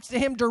 God speaks to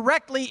him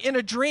directly in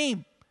a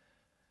dream.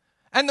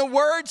 And the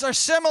words are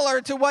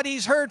similar to what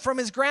he's heard from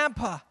his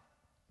grandpa.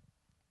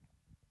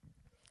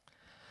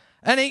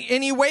 And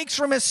he wakes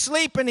from his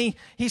sleep, and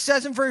he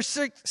says in verse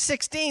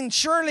 16,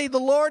 surely the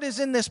Lord is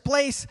in this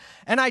place,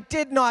 and I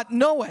did not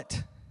know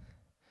it.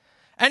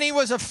 And he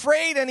was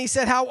afraid, and he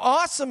said, how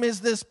awesome is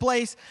this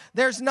place?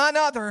 This is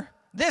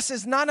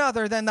none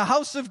other than the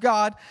house of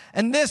God,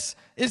 and this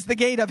is the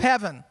gate of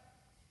heaven.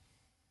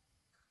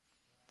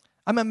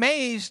 I'm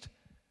amazed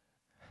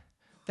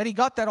that he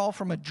got that all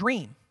from a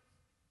dream.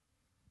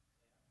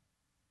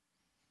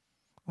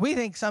 We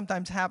think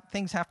sometimes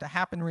things have to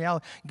happen in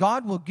reality.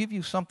 God will give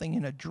you something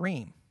in a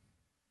dream.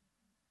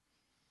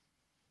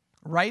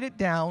 Write it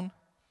down,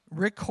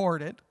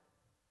 record it.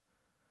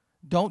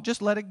 Don't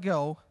just let it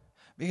go,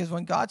 because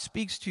when God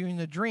speaks to you in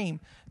a dream,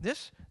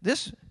 this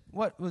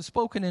what was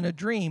spoken in a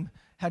dream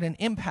had an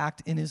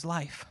impact in his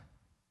life.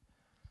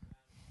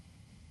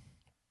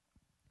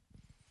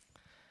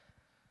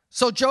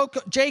 So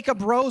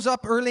Jacob rose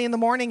up early in the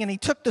morning, and he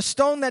took the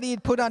stone that he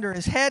had put under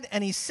his head,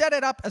 and he set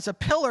it up as a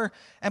pillar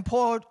and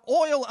poured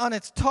oil on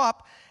its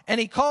top, and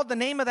he called the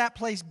name of that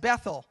place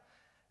Bethel,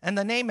 and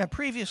the name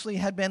previously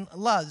had been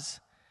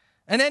Luz.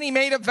 And then he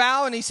made a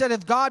vow, and he said,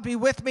 if God be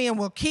with me and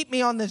will keep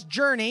me on this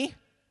journey,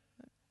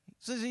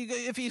 so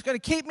if he's going to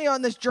keep me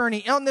on this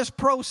journey, on this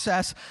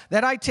process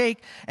that I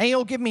take, and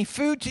he'll give me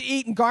food to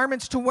eat and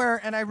garments to wear,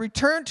 and I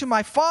return to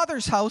my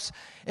father's house,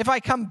 if I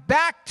come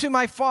back to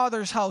my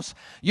father's house,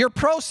 your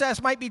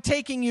process might be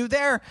taking you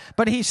there,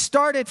 but he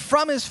started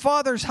from his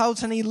father's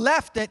house and he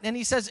left it, and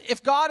he says,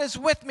 if God is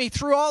with me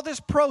through all this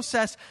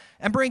process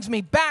and brings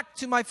me back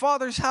to my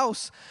father's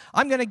house,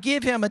 I'm going to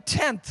give him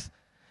 1/10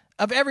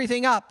 of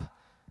everything up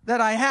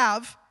that I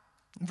have.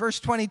 In verse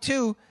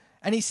 22,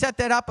 and he set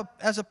that up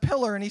as a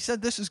pillar, and he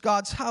said, this is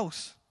God's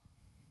house.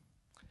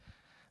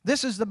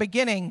 This is the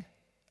beginning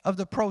of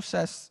the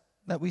process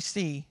that we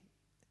see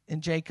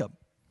in Jacob.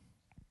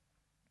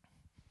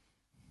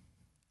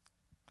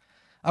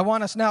 I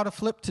want us now to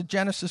flip to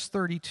Genesis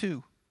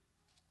 32.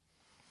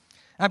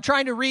 I'm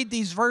trying to read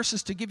these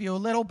verses to give you a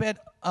little bit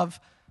of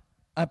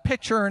a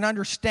picture and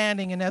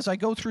understanding, and as I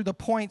go through the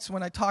points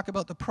when I talk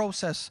about the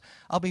process,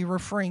 I'll be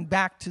referring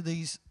back to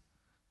these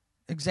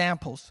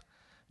examples.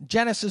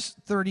 Genesis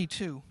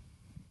 32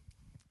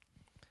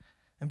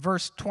 and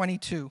verse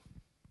 22.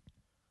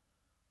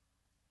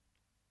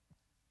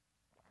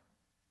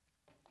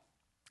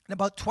 And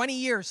about 20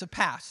 years have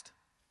passed.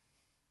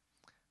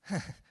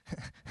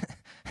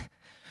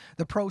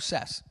 The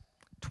process,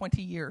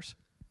 20 years.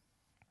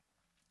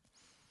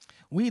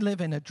 We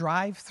live in a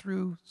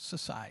drive-through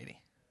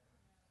society.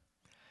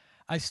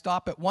 I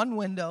stop at one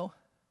window.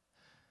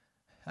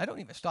 I don't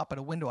even stop at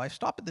a window. I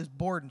stop at this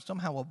board, and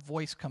somehow a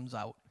voice comes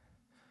out.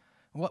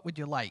 What would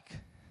you like?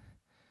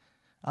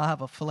 I'll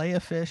have a fillet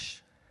of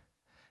fish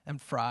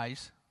and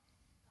fries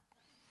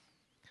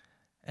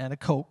and a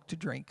Coke to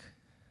drink.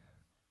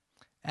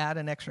 Add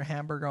an extra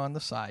hamburger on the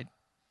side.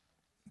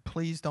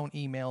 Please don't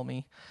email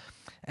me.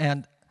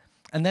 And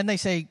then they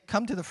say,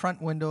 come to the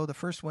front window, the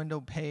first window,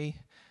 pay,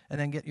 and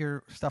then get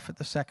your stuff at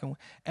the second.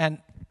 And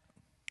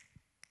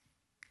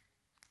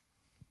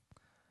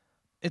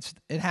it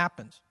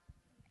happens.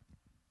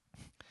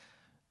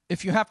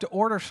 If you have to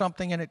order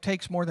something and it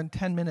takes more than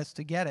 10 minutes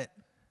to get it,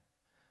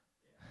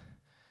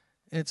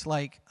 it's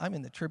like, I'm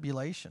in the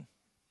tribulation.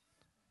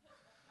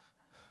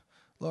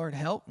 Lord,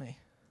 help me.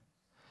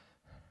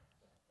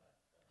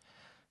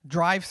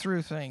 Drive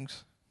through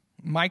things.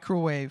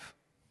 Microwave.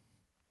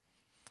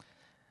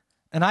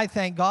 And I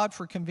thank God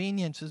for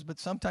conveniences, but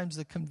sometimes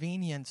the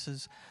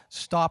conveniences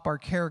stop our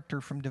character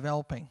from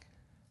developing.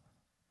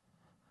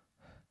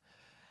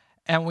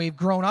 And we've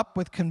grown up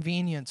with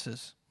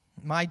conveniences.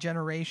 My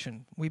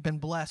generation, we've been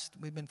blessed,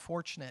 we've been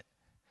fortunate.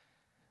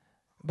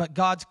 But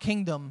God's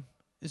kingdom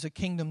is a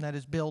kingdom that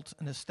is built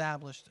and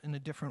established in a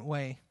different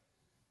way.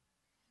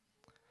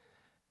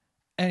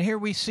 And here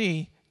we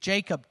see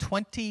Jacob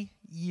 20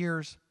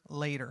 years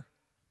later.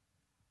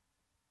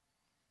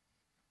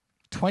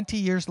 20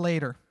 years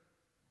later.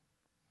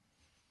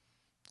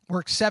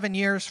 Worked 7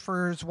 years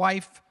for his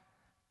wife,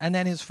 and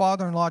then his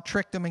father-in-law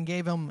tricked him and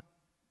gave him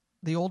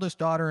the oldest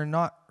daughter and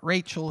not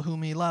Rachel,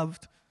 whom he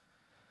loved.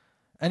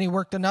 And he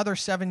worked another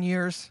 7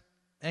 years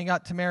and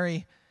got to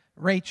marry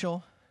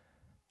Rachel.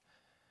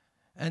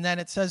 And then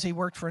it says he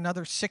worked for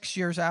another 6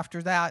 years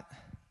after that.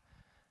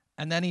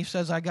 And then he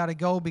says, I got to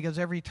go because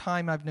every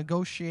time I've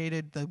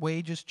negotiated, the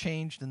wages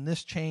changed and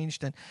this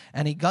changed.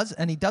 And he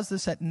does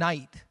this at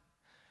night.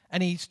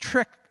 And he's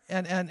tricked,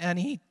 and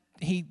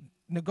he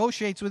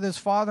negotiates with his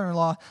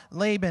father-in-law,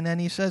 Laban,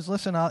 and he says,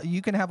 listen, you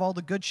can have all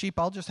the good sheep.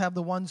 I'll just have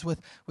the ones with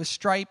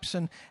stripes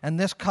and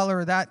this color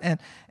or that.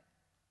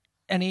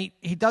 And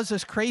he does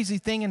this crazy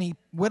thing, and he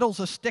whittles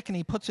a stick, and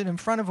he puts it in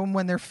front of them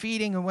when they're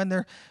feeding and when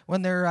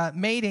they're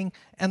mating,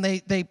 and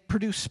they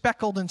produce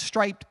speckled and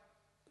striped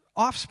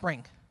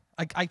offspring.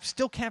 I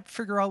still can't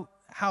figure out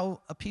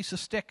how a piece of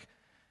stick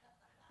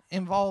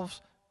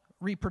involves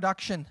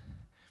reproduction.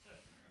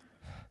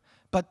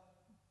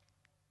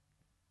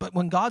 But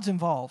when God's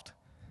involved,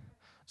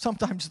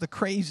 sometimes the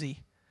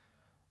crazy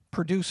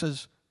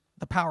produces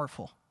the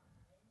powerful.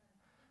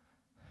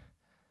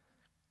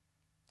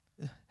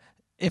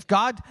 If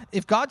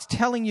God's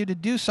telling you to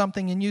do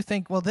something and you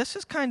think, well, this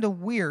is kind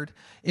of weird,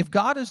 if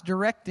God is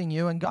directing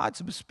you and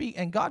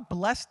God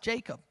blessed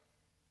Jacob,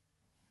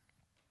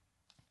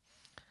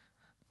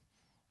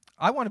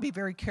 I want to be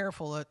very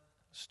careful as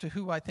to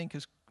who I think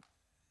is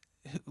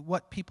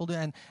what people do,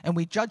 and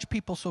we judge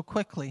people so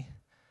quickly.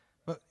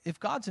 But if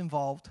God's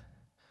involved,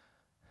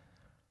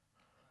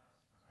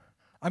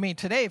 I mean,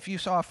 today if you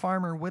saw a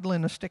farmer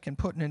whittling a stick and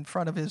putting it in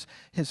front of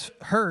his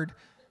herd,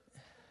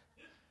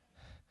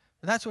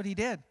 that's what he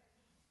did.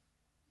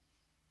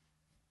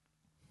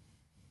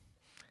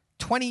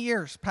 20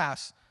 years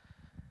pass,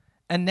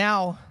 and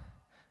now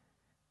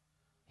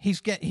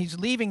he's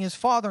leaving his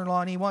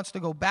father-in-law, and he wants to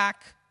go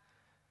back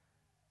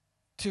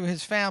to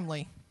his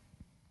family.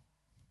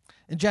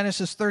 In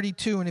Genesis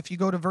 32, and if you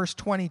go to verse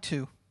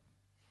 22.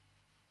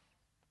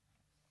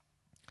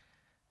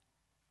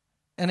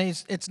 And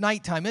it's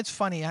nighttime. It's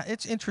funny.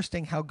 It's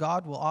interesting how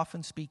God will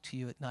often speak to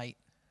you at night.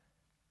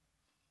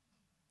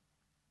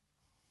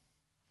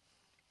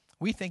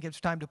 We think it's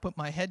time to put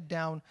my head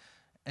down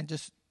and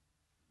just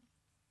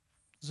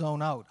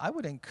zone out. I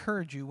would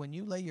encourage you, when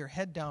you lay your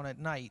head down at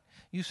night,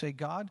 you say,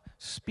 God,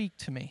 speak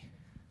to me.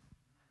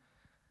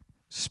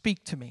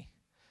 Speak to me.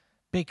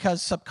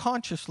 Because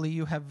subconsciously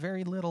you have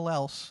very little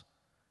else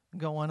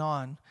going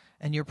on.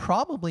 And you're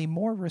probably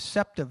more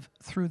receptive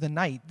through the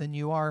night than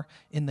you are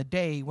in the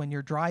day when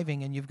you're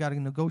driving and you've got to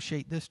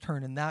negotiate this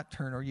turn and that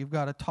turn, or you've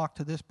got to talk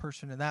to this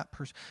person and that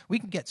person. We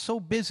can get so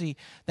busy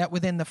that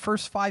within the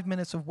first 5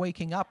 minutes of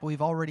waking up,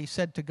 we've already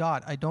said to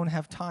God, I don't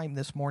have time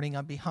this morning,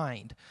 I'm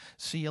behind.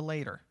 See you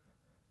later.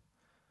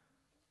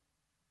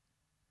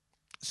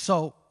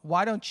 So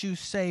why don't you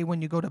say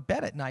when you go to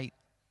bed at night,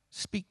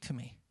 speak to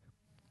me?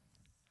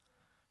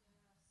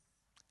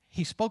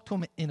 He spoke to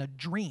him in a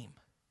dream.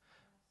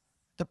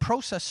 The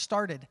process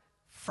started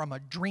from a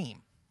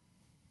dream.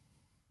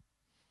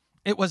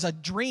 It was a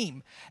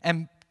dream.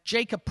 And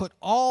Jacob put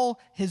all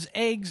his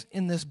eggs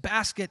in this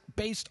basket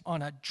based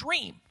on a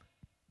dream.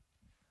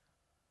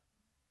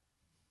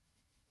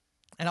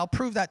 And I'll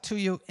prove that to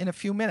you in a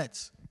few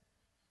minutes.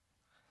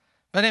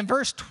 But in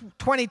verse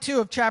 22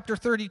 of chapter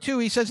 32,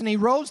 he says, and he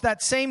rose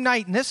that same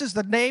night, and this is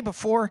the day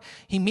before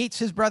he meets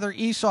his brother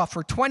Esau.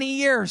 For 20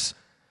 years,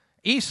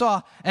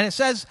 Esau, and it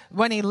says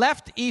when he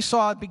left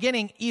Esau at the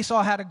beginning,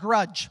 Esau had a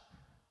grudge.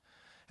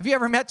 Have you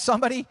ever met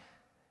somebody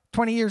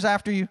 20 years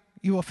after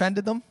you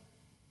offended them?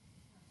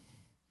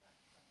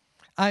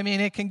 I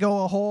mean, it can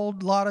go a whole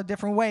lot of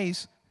different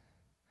ways.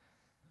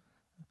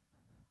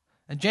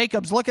 And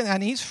Jacob's looking,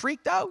 and he's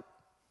freaked out.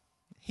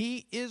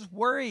 He is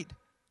worried.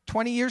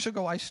 20 years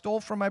ago, I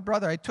stole from my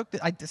brother.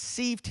 I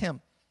deceived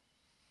him.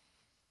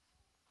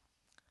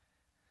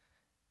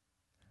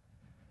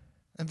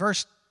 In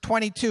verse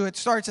 22, it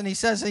starts, and he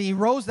says that he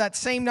rose that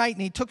same night,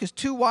 and he took his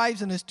 2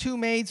 wives and his 2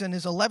 maids and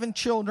his 11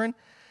 children,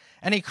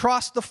 and he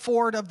crossed the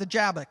ford of the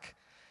Jabbok.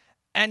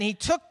 And he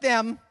took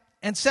them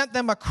and sent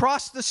them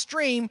across the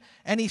stream,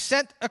 and he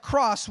sent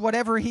across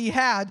whatever he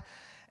had.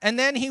 And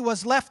then he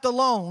was left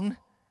alone,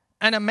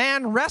 and a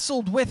man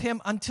wrestled with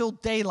him until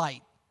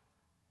daylight.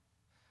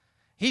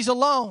 He's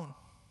alone.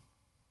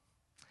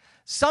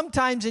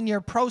 Sometimes in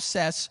your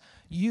process,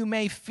 you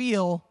may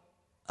feel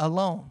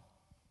alone.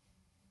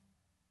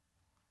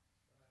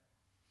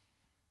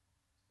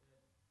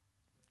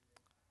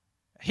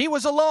 He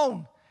was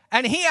alone,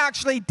 and he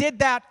actually did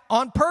that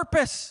on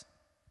purpose.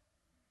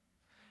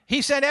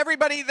 He sent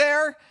everybody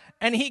there,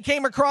 and he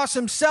came across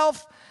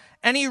himself,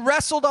 and he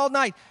wrestled all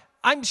night.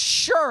 I'm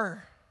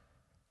sure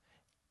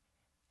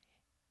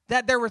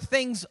that there were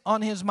things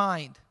on his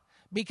mind,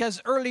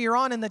 because earlier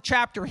on in the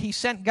chapter, he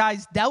sent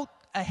guys out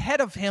ahead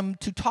of him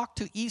to talk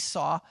to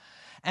Esau,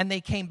 and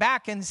they came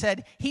back and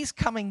said, he's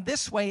coming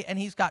this way, and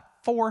he's got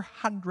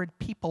 400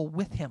 people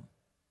with him.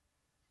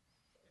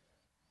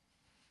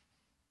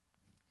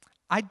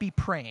 I'd be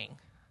praying.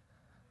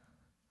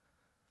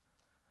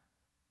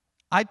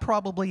 I'd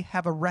probably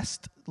have a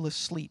restless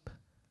sleep.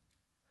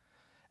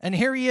 And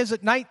here he is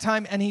at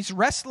nighttime, and he's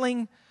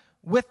wrestling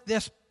with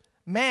this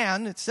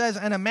man. It says,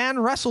 and a man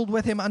wrestled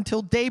with him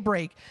until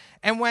daybreak.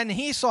 And when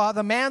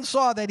the man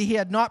saw that he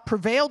had not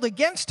prevailed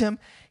against him,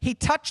 he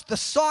touched the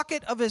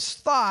socket of his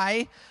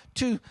thigh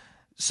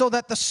so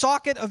that the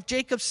socket of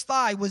Jacob's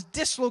thigh was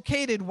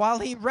dislocated while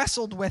he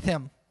wrestled with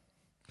him.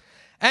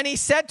 And he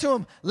said to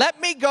him, let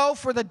me go,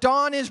 for the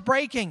dawn is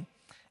breaking.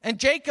 And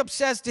Jacob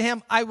says to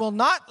him, I will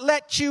not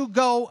let you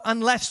go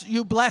unless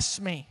you bless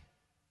me.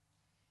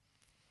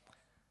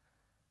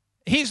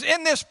 He's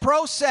in this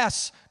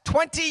process.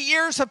 20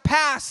 years have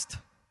passed.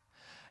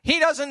 He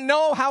doesn't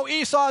know how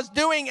Esau is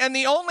doing, and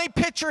the only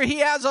picture he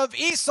has of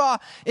Esau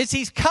is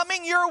he's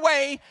coming your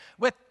way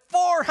with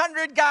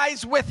 400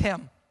 guys with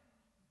him.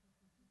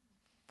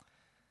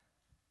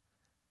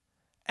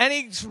 And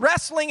he's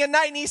wrestling at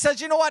night, and he says,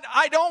 you know what?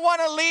 I don't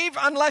want to leave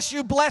unless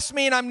you bless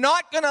me, and I'm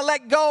not going to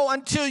let go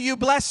until you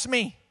bless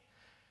me.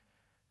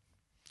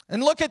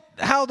 And look at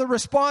how the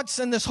response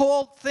and this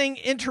whole thing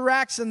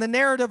interacts in the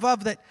narrative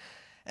of it.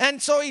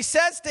 And so he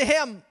says to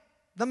him,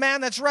 the man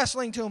that's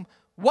wrestling to him,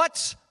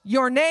 what's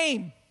your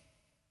name?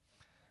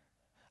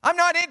 I'm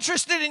not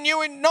interested in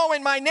you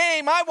knowing my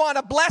name. I want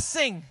a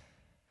blessing.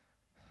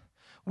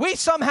 We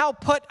somehow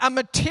put a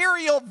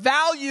material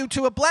value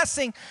to a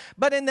blessing,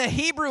 but in the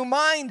Hebrew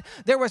mind,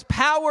 there was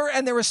power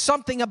and there was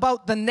something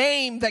about the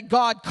name that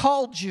God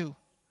called you.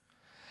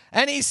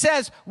 And he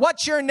says,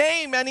 what's your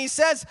name? And he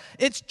says,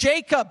 it's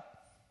Jacob.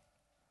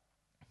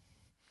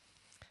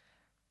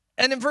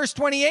 And in verse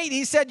 28,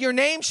 he said, your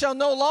name shall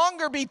no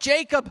longer be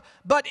Jacob,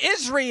 but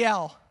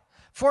Israel,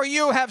 for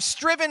you have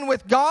striven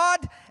with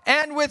God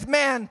and with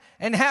man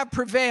and have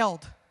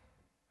prevailed.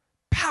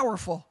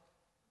 Powerful.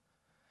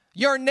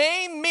 Your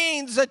name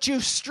means that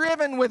you've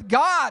striven with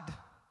God.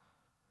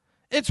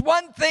 It's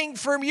one thing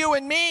for you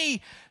and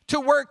me to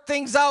work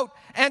things out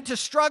and to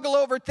struggle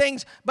over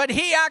things, but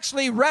he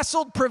actually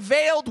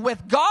prevailed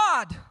with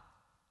God.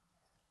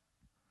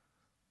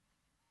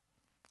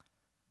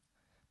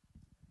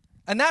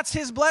 And that's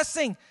his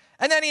blessing.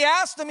 And then he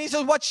asked him, he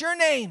says, what's your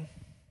name?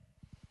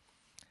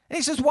 And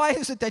he says, why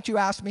is it that you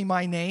asked me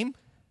my name?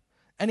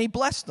 And he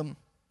blessed them.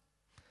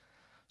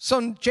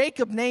 So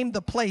Jacob named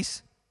the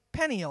place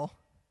Peniel,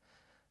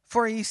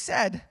 for he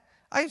said,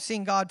 I've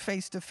seen God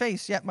face to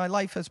face, yet my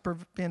life has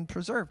been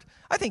preserved.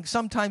 I think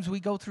sometimes we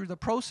go through the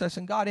process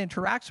and God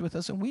interacts with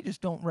us and we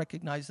just don't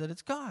recognize that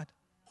it's God.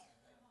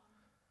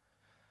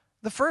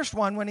 The first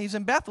one, when he's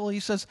in Bethel, he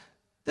says,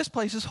 this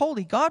place is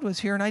holy. God was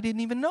here and I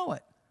didn't even know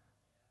it.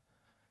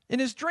 In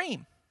his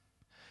dream.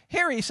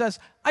 Here he says,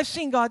 I've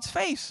seen God's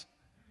face.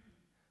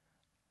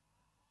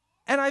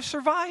 And I've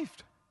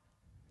survived.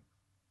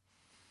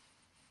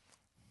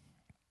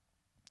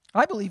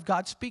 I believe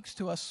God speaks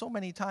to us so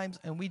many times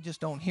and we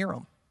just don't hear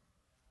him.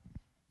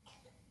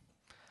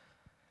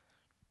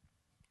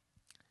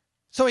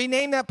 So he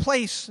named that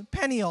place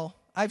Peniel.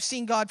 I've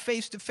seen God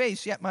face to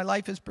face, yet my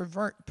life has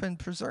been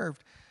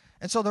preserved.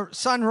 And so the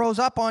sun rose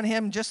up on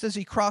him just as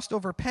he crossed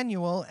over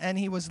Penuel, and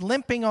he was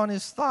limping on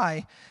his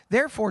thigh.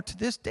 Therefore, to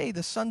this day,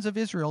 the sons of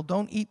Israel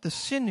don't eat the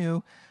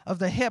sinew of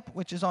the hip,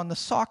 which is on the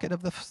socket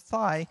of the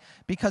thigh,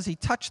 because he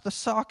touched the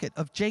socket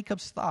of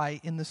Jacob's thigh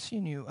in the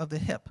sinew of the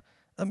hip.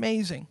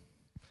 Amazing.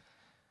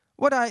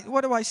 What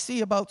do I see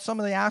about some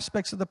of the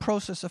aspects of the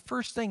process? The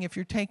first thing, if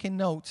you're taking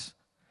notes,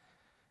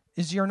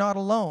 is you're not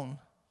alone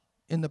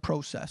in the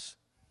process.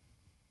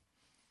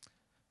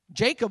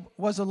 Jacob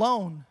was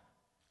alone,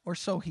 or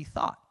so he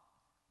thought.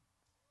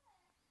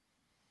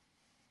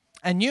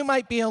 And you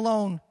might be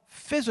alone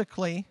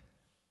physically,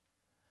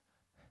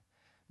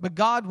 but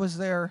God was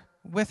there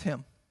with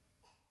him.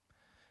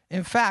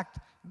 In fact,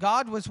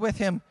 God was with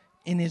him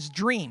in his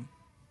dream.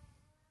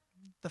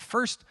 The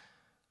first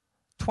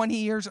 20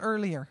 years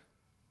earlier,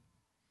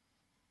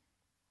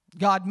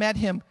 God met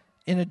him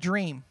in a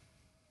dream.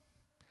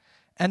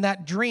 And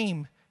that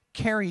dream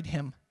carried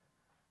him.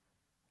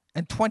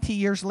 And 20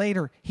 years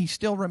later, he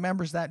still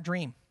remembers that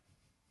dream.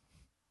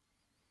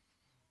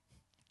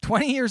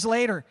 20 years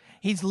later,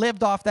 he's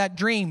lived off that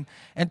dream.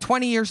 And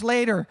 20 years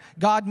later,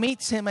 God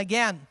meets him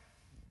again.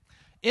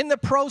 In the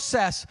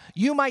process,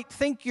 you might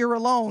think you're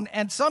alone.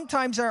 And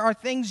sometimes there are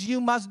things you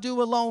must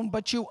do alone,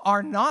 but you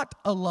are not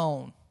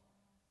alone.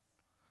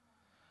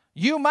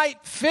 You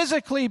might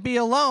physically be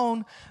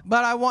alone,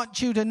 but I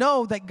want you to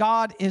know that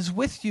God is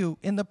with you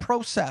in the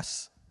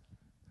process.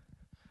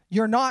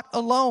 You're not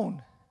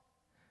alone.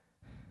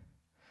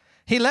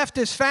 He left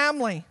his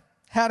family,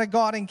 had a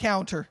God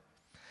encounter.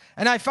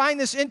 And I find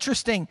this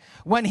interesting.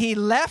 When he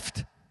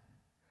left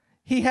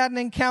he had an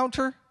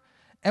encounter,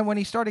 and when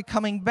he started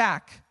coming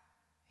back,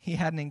 he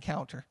had an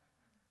encounter.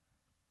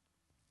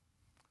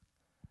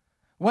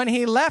 When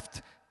he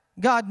left,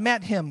 God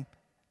met him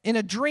in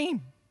a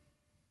dream,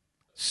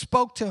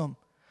 spoke to him.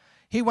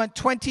 He went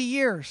 20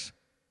 years.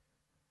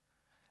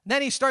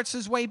 Then he starts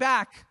his way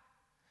back.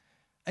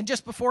 And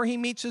just before he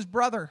meets his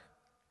brother,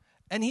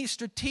 and he's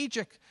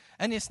strategic,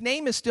 and his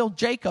name is still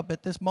Jacob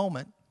at this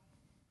moment.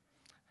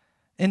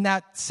 In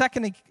that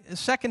second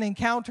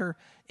encounter,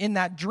 in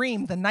that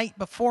dream, the night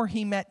before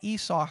he met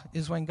Esau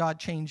is when God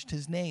changed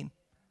his name.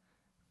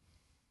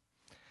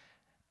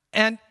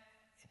 And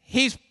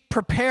he's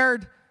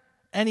prepared,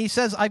 and he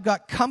says, I've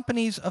got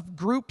companies of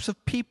groups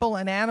of people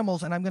and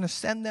animals, and I'm going to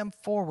send them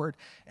forward.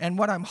 And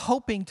what I'm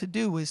hoping to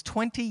do is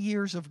 20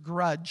 years of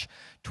grudge,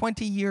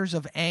 20 years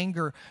of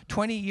anger,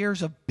 20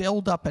 years of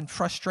buildup and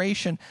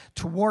frustration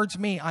towards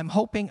me. I'm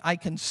hoping I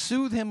can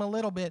soothe him a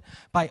little bit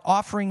by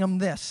offering him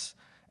this.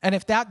 And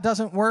if that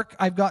doesn't work,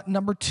 I've got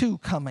number 2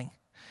 coming.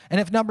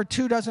 And if number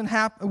 2 doesn't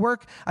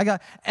work,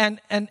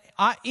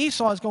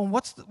 Esau is going,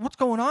 what's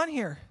going on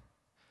here?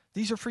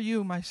 These are for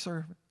you, my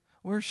servant.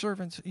 We're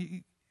servants.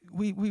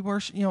 We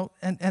worship,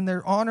 and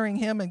they're honoring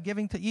him and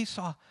giving to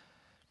Esau.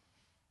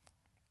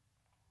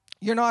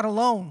 You're not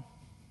alone.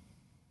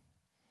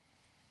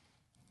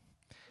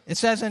 It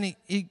says in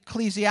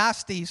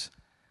Ecclesiastes,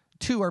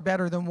 2 are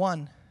better than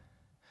 1.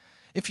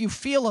 If you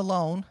feel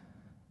alone,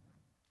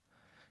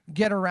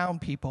 get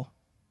around people.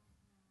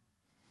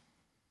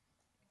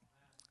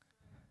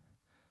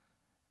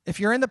 If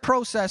you're in the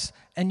process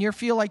and you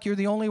feel like you're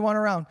the only one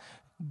around,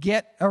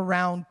 get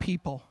around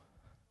people.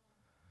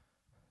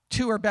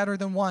 2 are better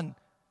than 1.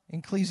 In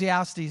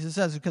Ecclesiastes, it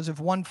says, because if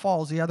one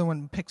falls, the other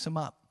one picks him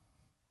up.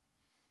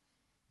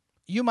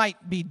 You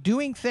might be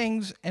doing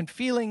things and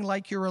feeling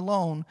like you're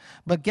alone,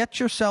 but get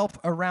yourself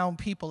around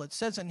people. It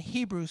says in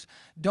Hebrews,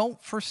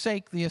 don't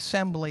forsake the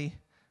assembly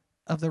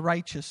of the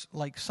righteous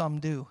like some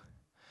do.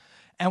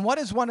 And what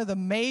is one of the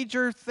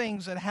major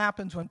things that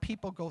happens when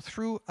people go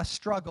through a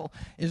struggle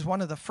is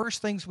one of the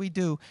first things we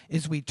do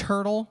is we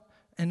turtle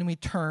and we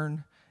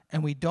turn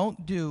and we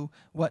don't do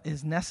what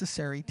is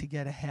necessary to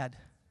get ahead.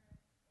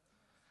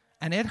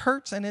 And it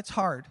hurts and it's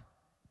hard.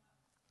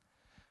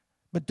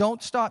 But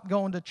don't stop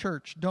going to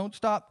church. Don't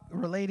stop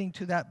relating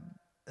to that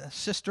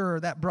sister or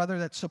that brother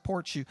that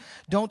supports you.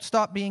 Don't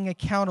stop being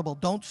accountable.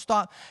 Don't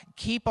stop.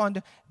 Keep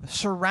on.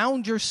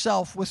 Surround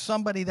yourself with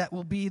somebody that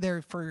will be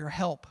there for your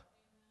help.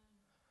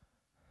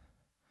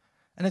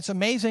 And it's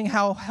amazing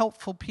how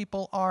helpful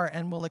people are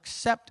and will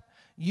accept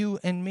you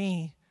and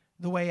me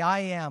the way I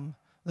am,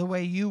 the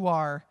way you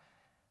are,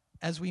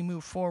 as we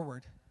move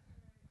forward.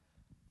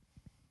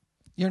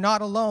 You're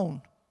not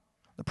alone,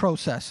 the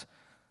process.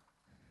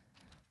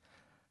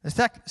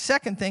 The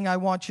second thing I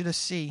want you to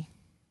see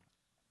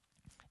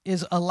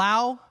is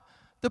allow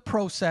the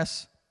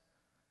process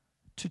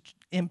to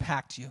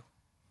impact you.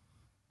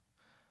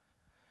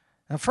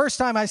 The first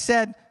time I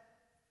said,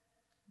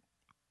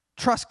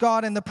 trust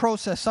God in the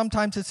process.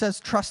 Sometimes it says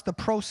trust the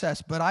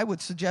process, but I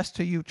would suggest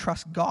to you,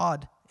 trust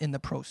God in the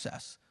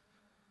process.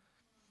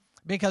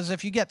 Because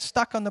if you get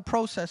stuck on the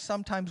process,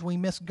 sometimes we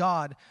miss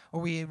God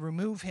or we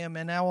remove him,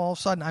 and now all of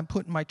a sudden I'm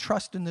putting my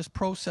trust in this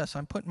process.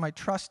 I'm putting my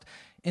trust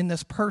in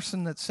this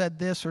person that said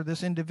this or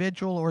this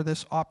individual or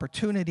this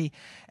opportunity,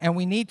 and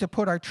we need to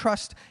put our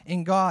trust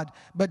in God.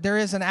 But there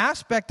is an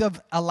aspect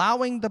of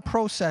allowing the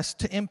process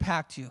to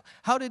impact you.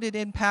 How did it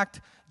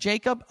impact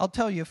Jacob? I'll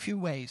tell you a few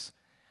ways.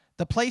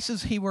 The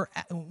places he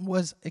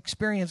was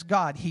experienced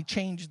God, he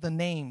changed the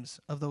names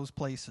of those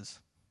places.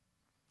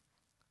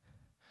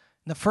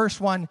 The first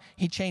one,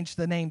 he changed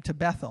the name to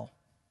Bethel.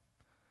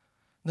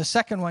 The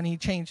second one, he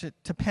changed it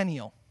to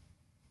Peniel.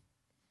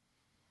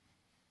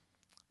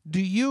 Do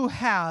you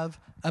have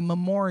a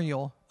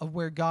memorial of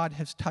where God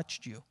has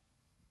touched you?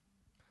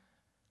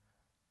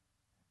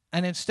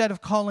 And instead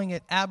of calling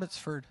it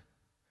Abbotsford,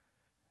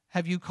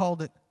 have you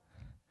called it,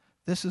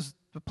 this is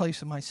the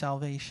place of my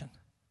salvation?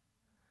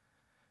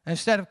 And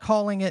instead of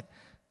calling it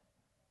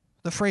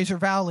the Fraser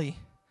Valley,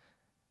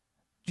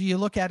 do you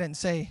look at it and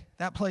say,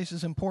 that place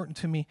is important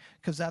to me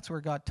because that's where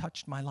God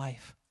touched my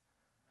life.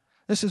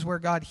 This is where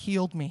God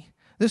healed me.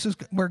 This is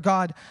where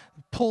God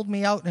pulled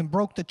me out and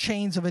broke the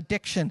chains of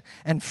addiction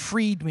and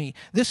freed me.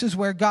 This is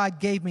where God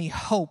gave me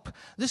hope.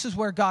 This is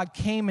where God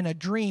came in a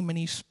dream and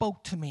he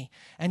spoke to me.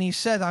 And he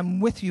said, I'm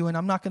with you and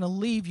I'm not going to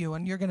leave you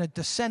and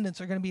descendants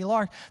are going to be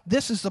large.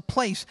 This is the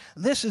place.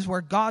 This is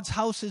where God's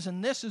house is,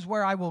 and this is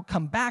where I will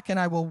come back and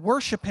I will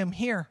worship him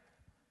here.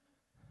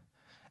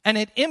 And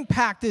it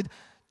impacted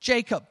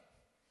Jacob.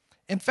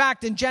 In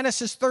fact, in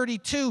Genesis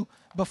 32,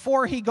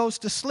 before he goes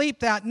to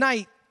sleep that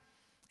night,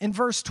 in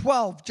verse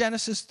 12,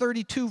 Genesis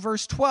 32,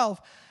 verse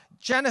 12,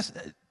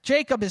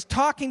 Jacob is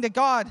talking to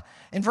God.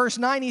 In verse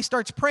 9, he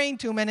starts praying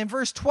to him. And in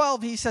verse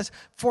 12, he says,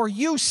 for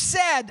you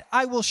said,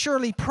 I will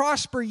surely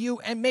prosper you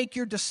and make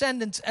your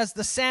descendants as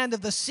the sand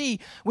of the sea,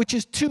 which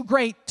is too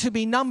great to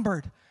be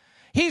numbered.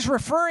 He's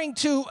referring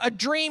to a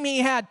dream he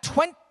had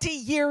 20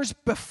 years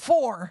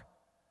before.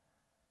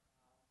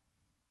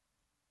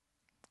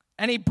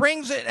 And he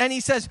brings it and he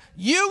says,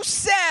 you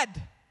said.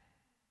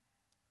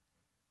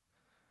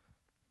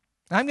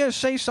 I'm going to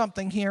say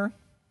something here.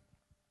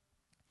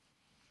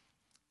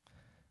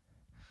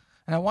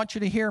 And I want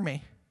you to hear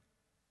me.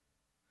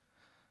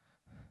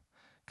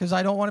 Because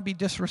I don't want to be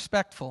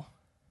disrespectful.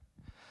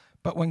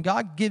 But when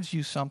God gives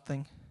you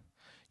something,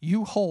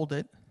 you hold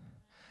it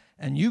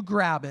and you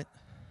grab it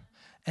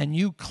and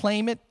you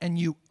claim it and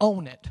you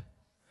own it.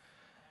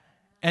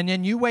 And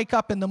then you wake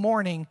up in the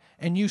morning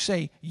and you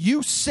say,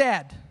 you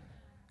said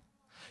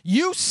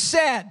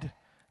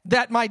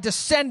that my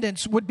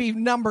descendants would be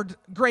numbered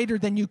greater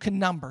than you can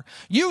number.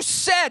 You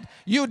said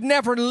you'd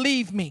never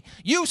leave me.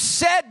 You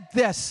said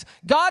this.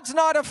 God's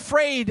not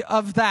afraid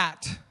of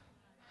that.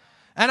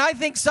 And I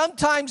think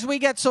sometimes we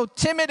get so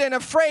timid and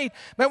afraid.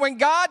 But when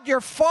God,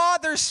 your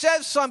Father,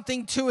 says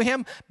something to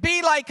him,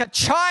 be like a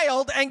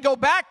child and go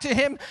back to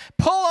him,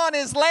 pull on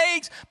his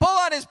legs, pull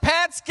on his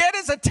pants, get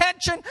his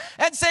attention,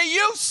 and say,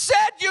 you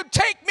said you'd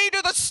take me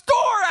to the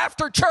store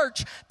after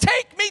church.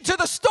 Take me to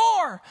the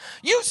store.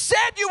 You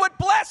said you would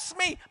bless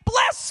me.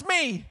 Bless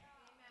me.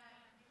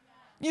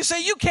 You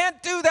say, you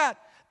can't do that.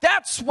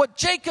 That's what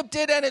Jacob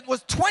did, and it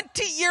was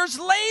 20 years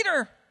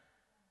later.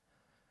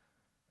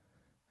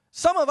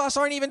 Some of us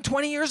aren't even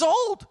 20 years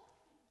old.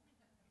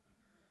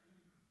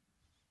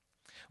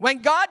 When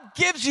God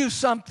gives you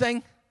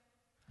something,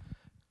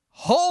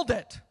 hold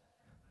it.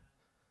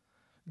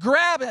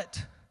 Grab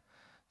it.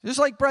 Just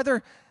like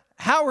Brother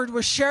Howard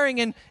was sharing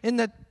in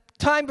the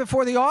time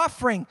before the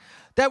offering,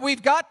 that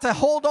we've got to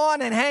hold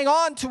on and hang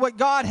on to what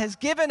God has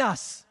given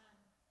us.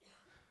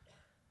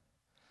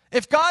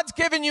 If God's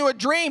given you a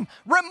dream,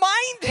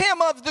 remind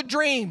him of the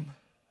dream.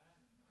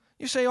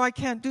 You say, oh, I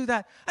can't do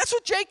that. That's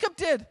what Jacob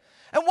did.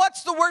 And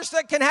what's the worst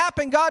that can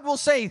happen? God will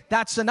say,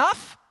 that's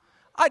enough.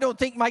 I don't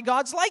think my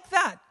God's like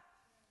that.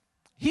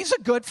 He's a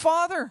good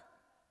father.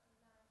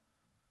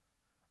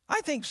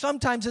 I think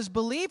sometimes as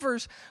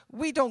believers,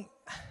 we don't.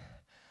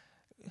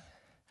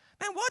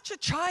 Man, watch a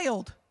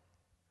child.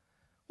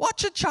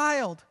 Watch a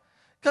child.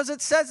 Because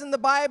it says in the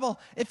Bible,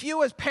 if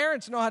you as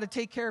parents know how to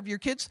take care of your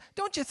kids,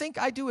 don't you think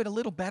I do it a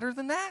little better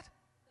than that?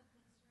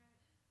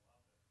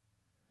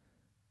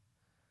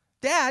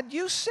 Dad,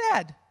 you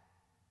said.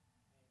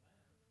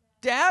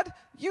 Dad,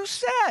 you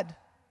said.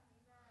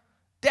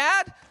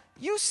 Dad,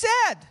 you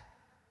said.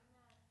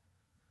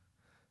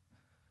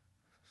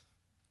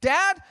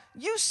 Dad,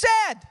 you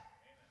said.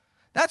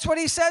 That's what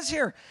he says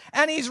here.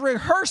 And he's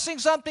rehearsing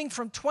something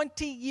from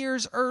 20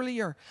 years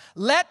earlier.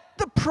 Let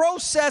the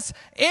process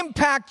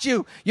impact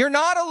you. You're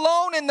not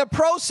alone in the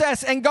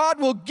process, and God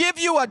will give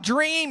you a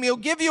dream. He'll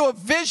give you a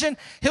vision.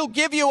 He'll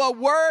give you a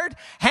word.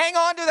 Hang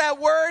on to that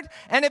word.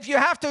 And if you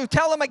have to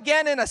tell him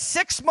again in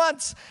 6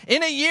 months,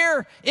 in a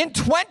year, in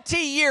 20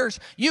 years,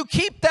 you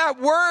keep that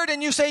word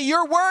and you say,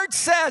 your word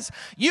says,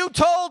 you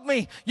told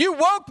me, you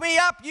woke me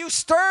up, you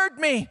stirred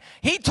me.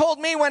 He told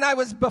me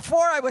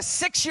before I was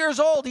 6 years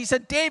old, he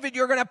said, David,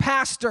 you're going to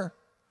pastor.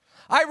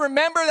 I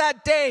remember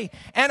that day,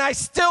 and I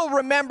still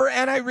remember,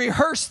 and I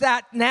rehearse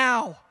that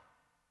now.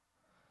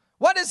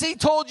 What has he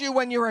told you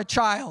when you were a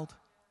child?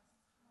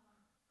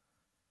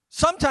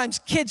 Sometimes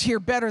kids hear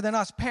better than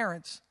us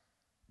parents.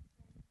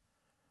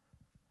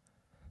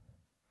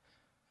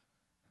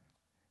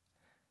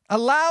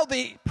 Allow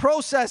the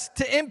process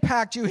to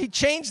impact you. He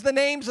changed the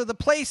names of the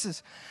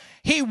places.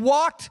 He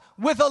walked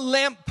with a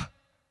limp.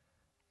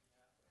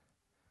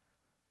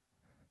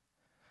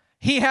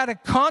 He had a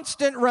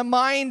constant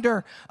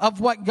reminder of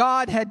what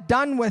God had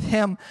done with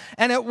him.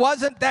 And it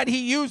wasn't that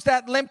he used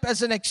that limp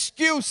as an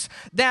excuse.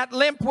 That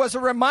limp was a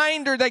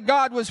reminder that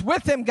God was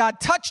with him. God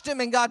touched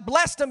him and God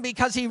blessed him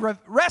because he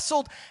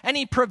wrestled and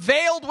he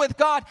prevailed with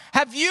God.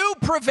 Have you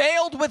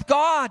prevailed with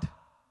God?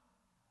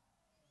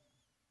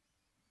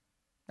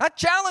 That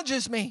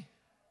challenges me.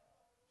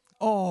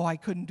 Oh, I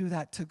couldn't do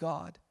that to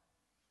God.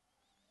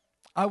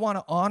 I want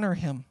to honor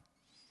him.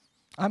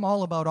 I'm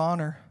all about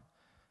honor.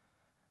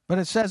 But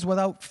it says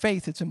without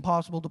faith, it's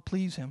impossible to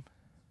please him.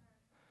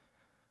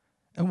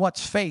 And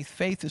what's faith?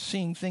 Faith is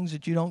seeing things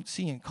that you don't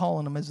see and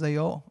calling them as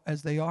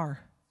they are.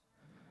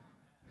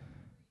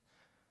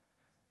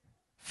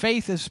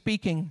 Faith is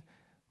speaking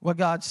what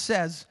God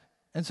says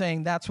and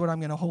saying, that's what I'm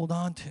going to hold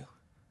on to.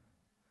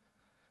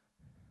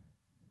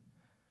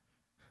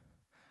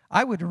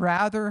 I would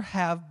rather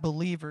have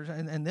believers,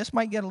 and this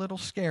might get a little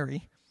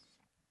scary,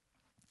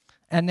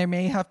 and there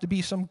may have to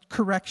be some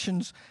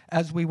corrections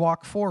as we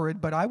walk forward,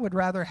 but I would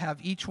rather have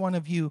each one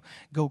of you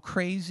go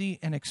crazy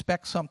and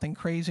expect something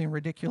crazy and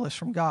ridiculous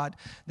from God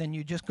than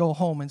you just go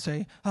home and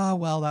say, oh,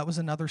 well, that was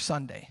another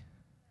Sunday.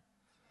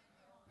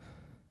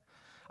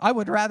 I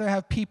would rather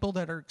have people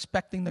that are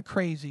expecting the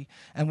crazy,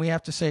 and we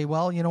have to say,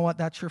 well, you know what,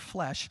 that's your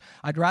flesh.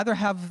 I'd rather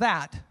have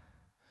that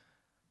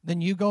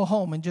than you go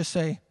home and just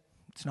say,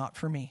 it's not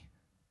for me.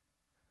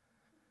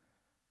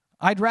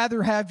 I'd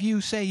rather have you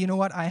say, you know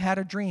what, I had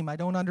a dream. I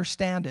don't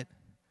understand it.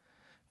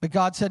 But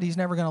God said he's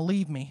never going to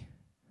leave me.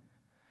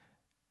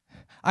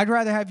 I'd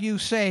rather have you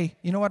say,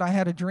 you know what, I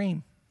had a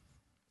dream.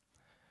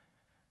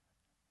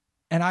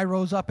 And I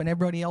rose up and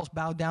everybody else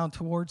bowed down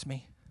towards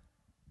me.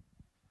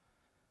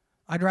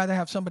 I'd rather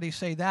have somebody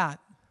say that,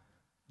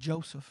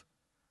 Joseph,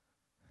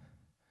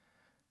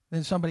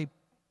 than somebody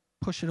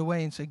push it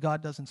away and say,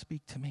 God doesn't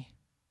speak to me.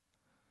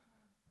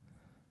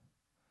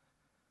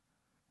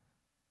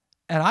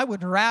 And I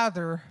would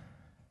rather,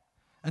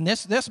 and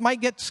this might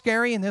get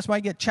scary, and this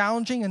might get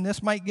challenging, and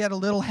this might get a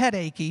little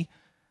headachy,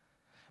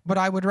 but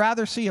I would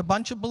rather see a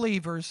bunch of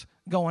believers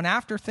going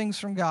after things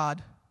from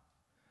God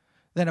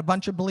than a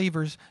bunch of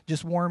believers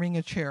just warming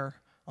a chair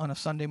on a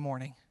Sunday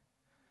morning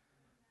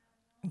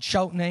and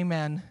shouting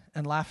amen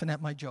and laughing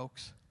at my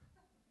jokes.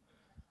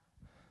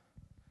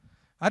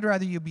 I'd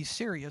rather you be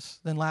serious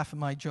than laugh at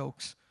my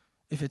jokes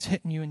if it's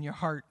hitting you in your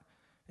heart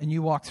and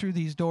you walk through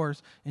these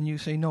doors and you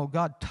say, no,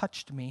 God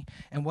touched me.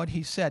 And what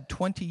he said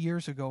 20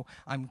 years ago,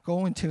 I'm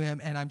going to him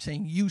and I'm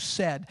saying, you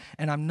said,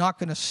 and I'm not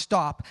going to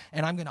stop,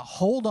 and I'm going to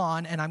hold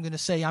on, and I'm going to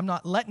say, I'm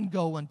not letting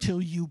go until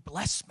you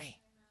bless me.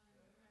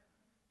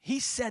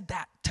 He said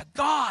that to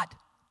God.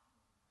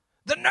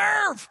 The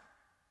nerve.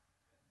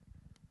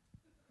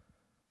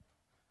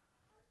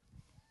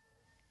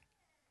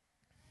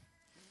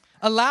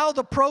 Allow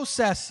the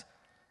process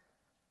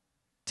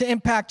to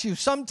impact you.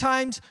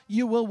 Sometimes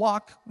you will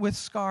walk with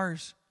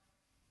scars.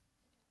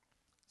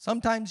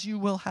 Sometimes you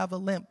will have a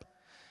limp,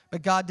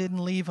 but God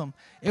didn't leave them.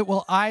 It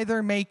will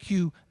either make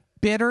you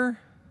bitter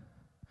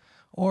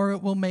or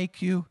it will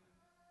make you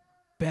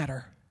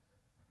better.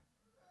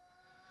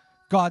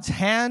 God's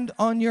hand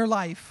on your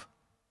life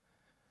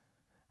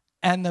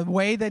and the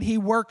way that he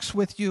works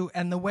with you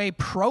and the way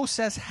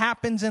process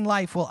happens in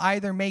life will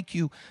either make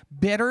you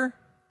bitter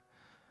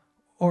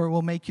or it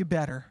will make you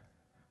better.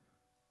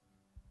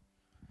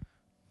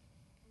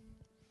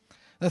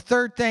 The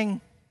third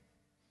thing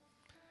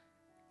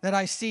that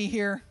I see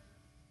here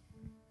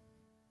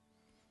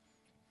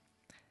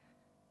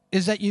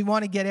is that you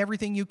want to get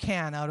everything you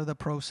can out of the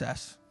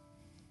process.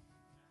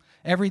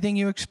 Everything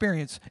you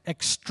experience,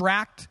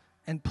 extract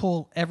and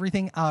pull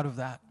everything out of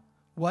that.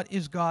 What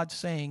is God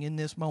saying in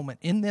this moment,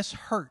 in this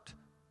hurt,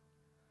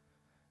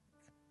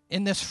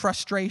 in this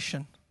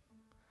frustration,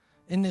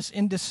 in this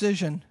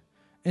indecision,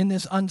 in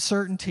this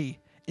uncertainty,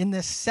 in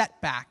this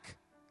setback?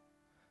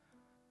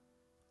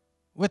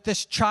 With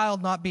this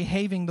child not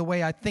behaving the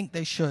way I think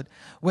they should,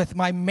 with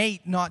my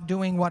mate not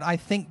doing what I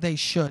think they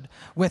should,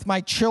 with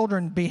my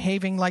children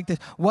behaving like this.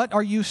 What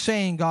are you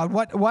saying, God?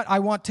 What I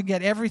want to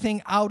get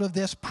everything out of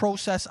this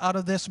process, out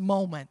of this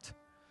moment.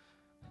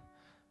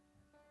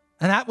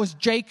 And that was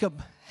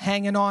Jacob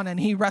hanging on, and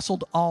he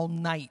wrestled all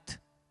night.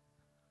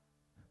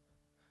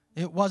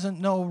 It wasn't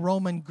no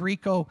Roman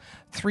Greco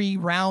 3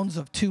 rounds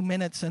of 2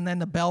 minutes and then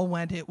the bell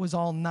went. It was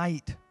all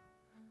night.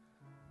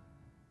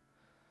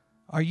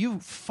 Are you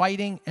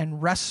fighting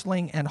and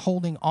wrestling and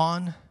holding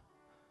on?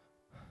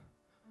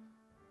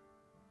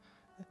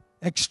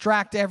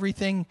 Extract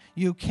everything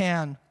you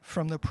can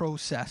from the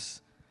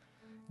process.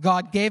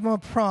 God gave him a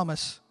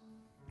promise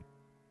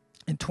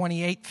in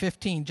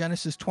 28:15,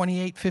 Genesis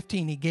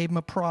 28:15. He gave him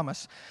a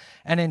promise.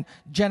 And in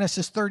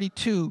Genesis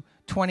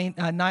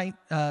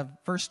 32:29,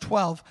 verse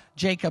 12,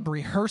 Jacob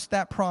rehearsed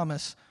that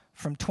promise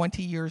from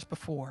 20 years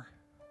before.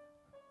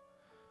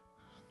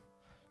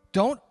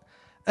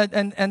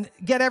 And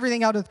get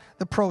everything out of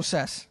the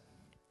process.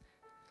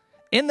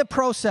 In the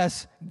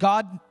process,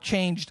 God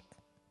changed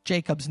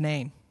Jacob's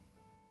name.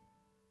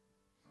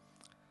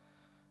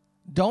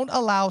 Don't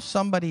allow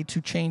somebody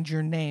to change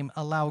your name.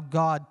 Allow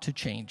God to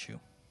change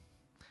you.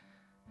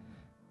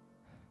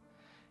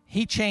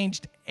 He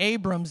changed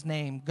Abram's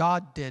name.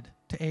 God did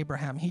to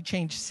Abraham. He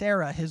changed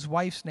Sarah, his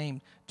wife's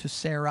name, to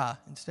Sarah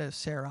instead of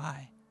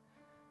Sarai.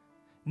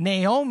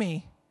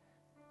 Naomi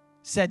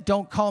said,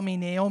 don't call me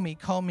Naomi,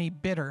 call me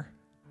bitter.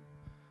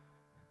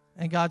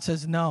 And God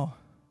says, no.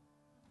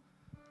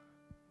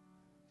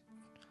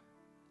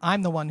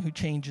 I'm the one who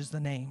changes the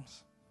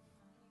names.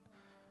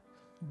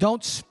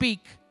 Don't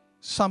speak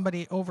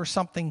somebody over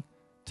something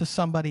to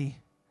somebody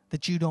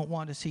that you don't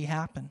want to see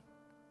happen.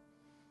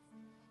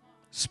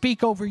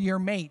 Speak over your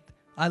mate.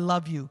 I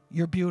love you.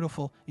 You're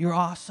beautiful. You're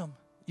awesome.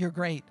 You're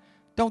great.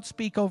 Don't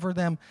speak over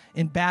them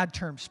in bad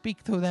terms.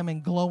 Speak to them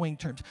in glowing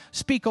terms.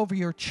 Speak over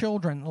your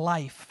children,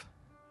 life.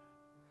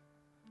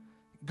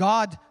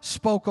 God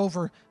spoke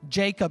over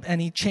Jacob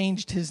and he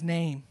changed his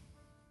name.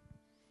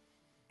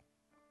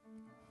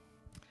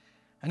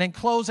 And in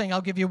closing,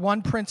 I'll give you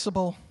one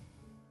principle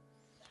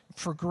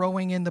for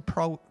growing in the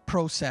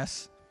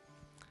process.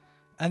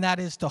 And that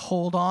is to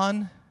hold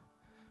on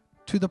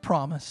to the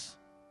promise.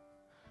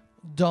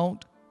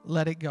 Don't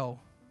let it go.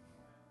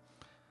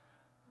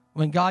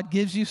 When God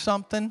gives you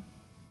something,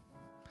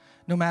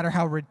 no matter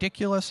how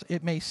ridiculous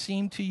it may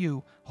seem to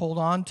you, hold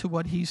on to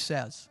what he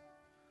says.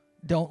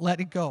 Don't let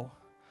it go.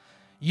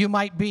 You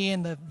might be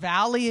in the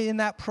valley in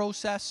that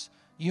process.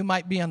 You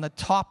might be on the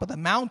top of the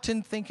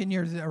mountain thinking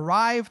you're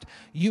arrived.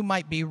 You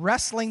might be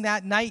wrestling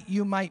that night.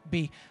 You might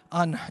be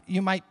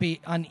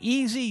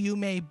uneasy. You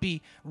may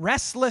be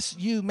restless.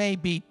 You may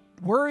be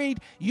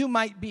worried. You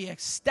might be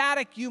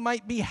ecstatic. You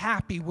might be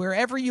happy.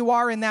 Wherever you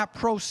are in that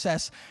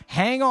process,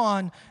 hang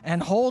on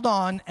and hold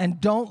on and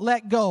don't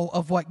let go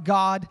of what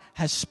God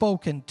has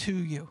spoken to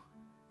you.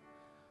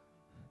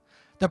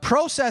 The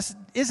process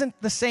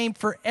isn't the same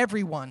for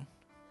everyone.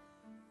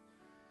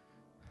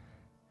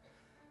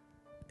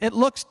 It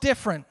looks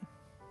different.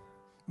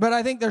 But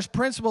I think there's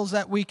principles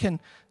that we can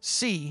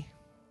see,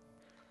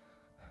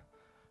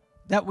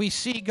 that we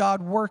see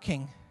God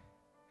working,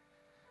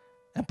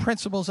 and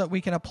principles that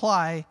we can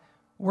apply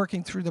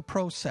working through the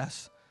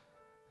process.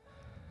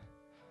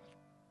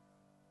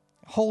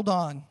 Hold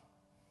on.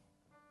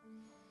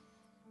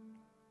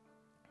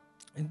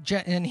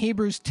 In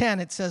Hebrews 10,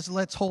 it says,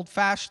 let's hold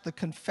fast the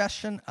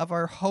confession of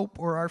our hope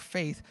or our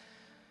faith,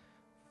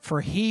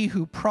 for he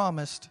who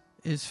promised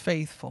is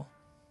faithful.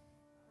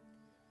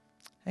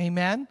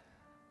 Amen?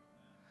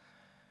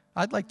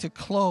 I'd like to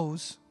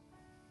close.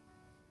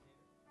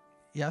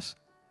 Yes?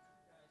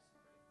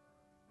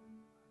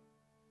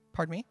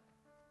 Pardon me?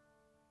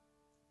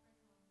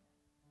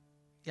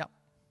 Yep.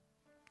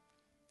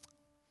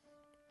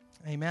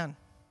 Amen.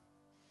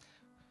 Do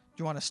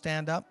you want to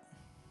stand up?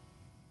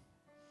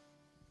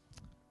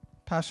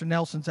 Pastor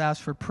Nelson's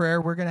asked for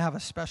prayer. We're going to have a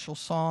special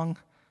song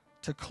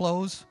to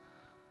close,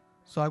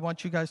 so I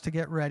want you guys to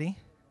get ready.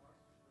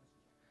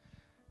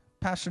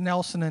 Pastor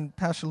Nelson and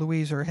Pastor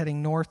Louise are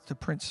heading north to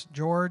Prince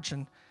George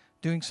and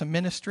doing some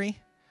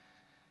ministry.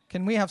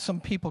 Can we have some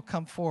people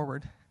come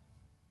forward?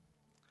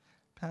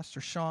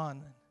 Pastor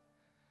Sean.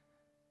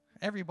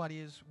 Everybody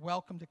is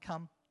welcome to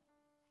come.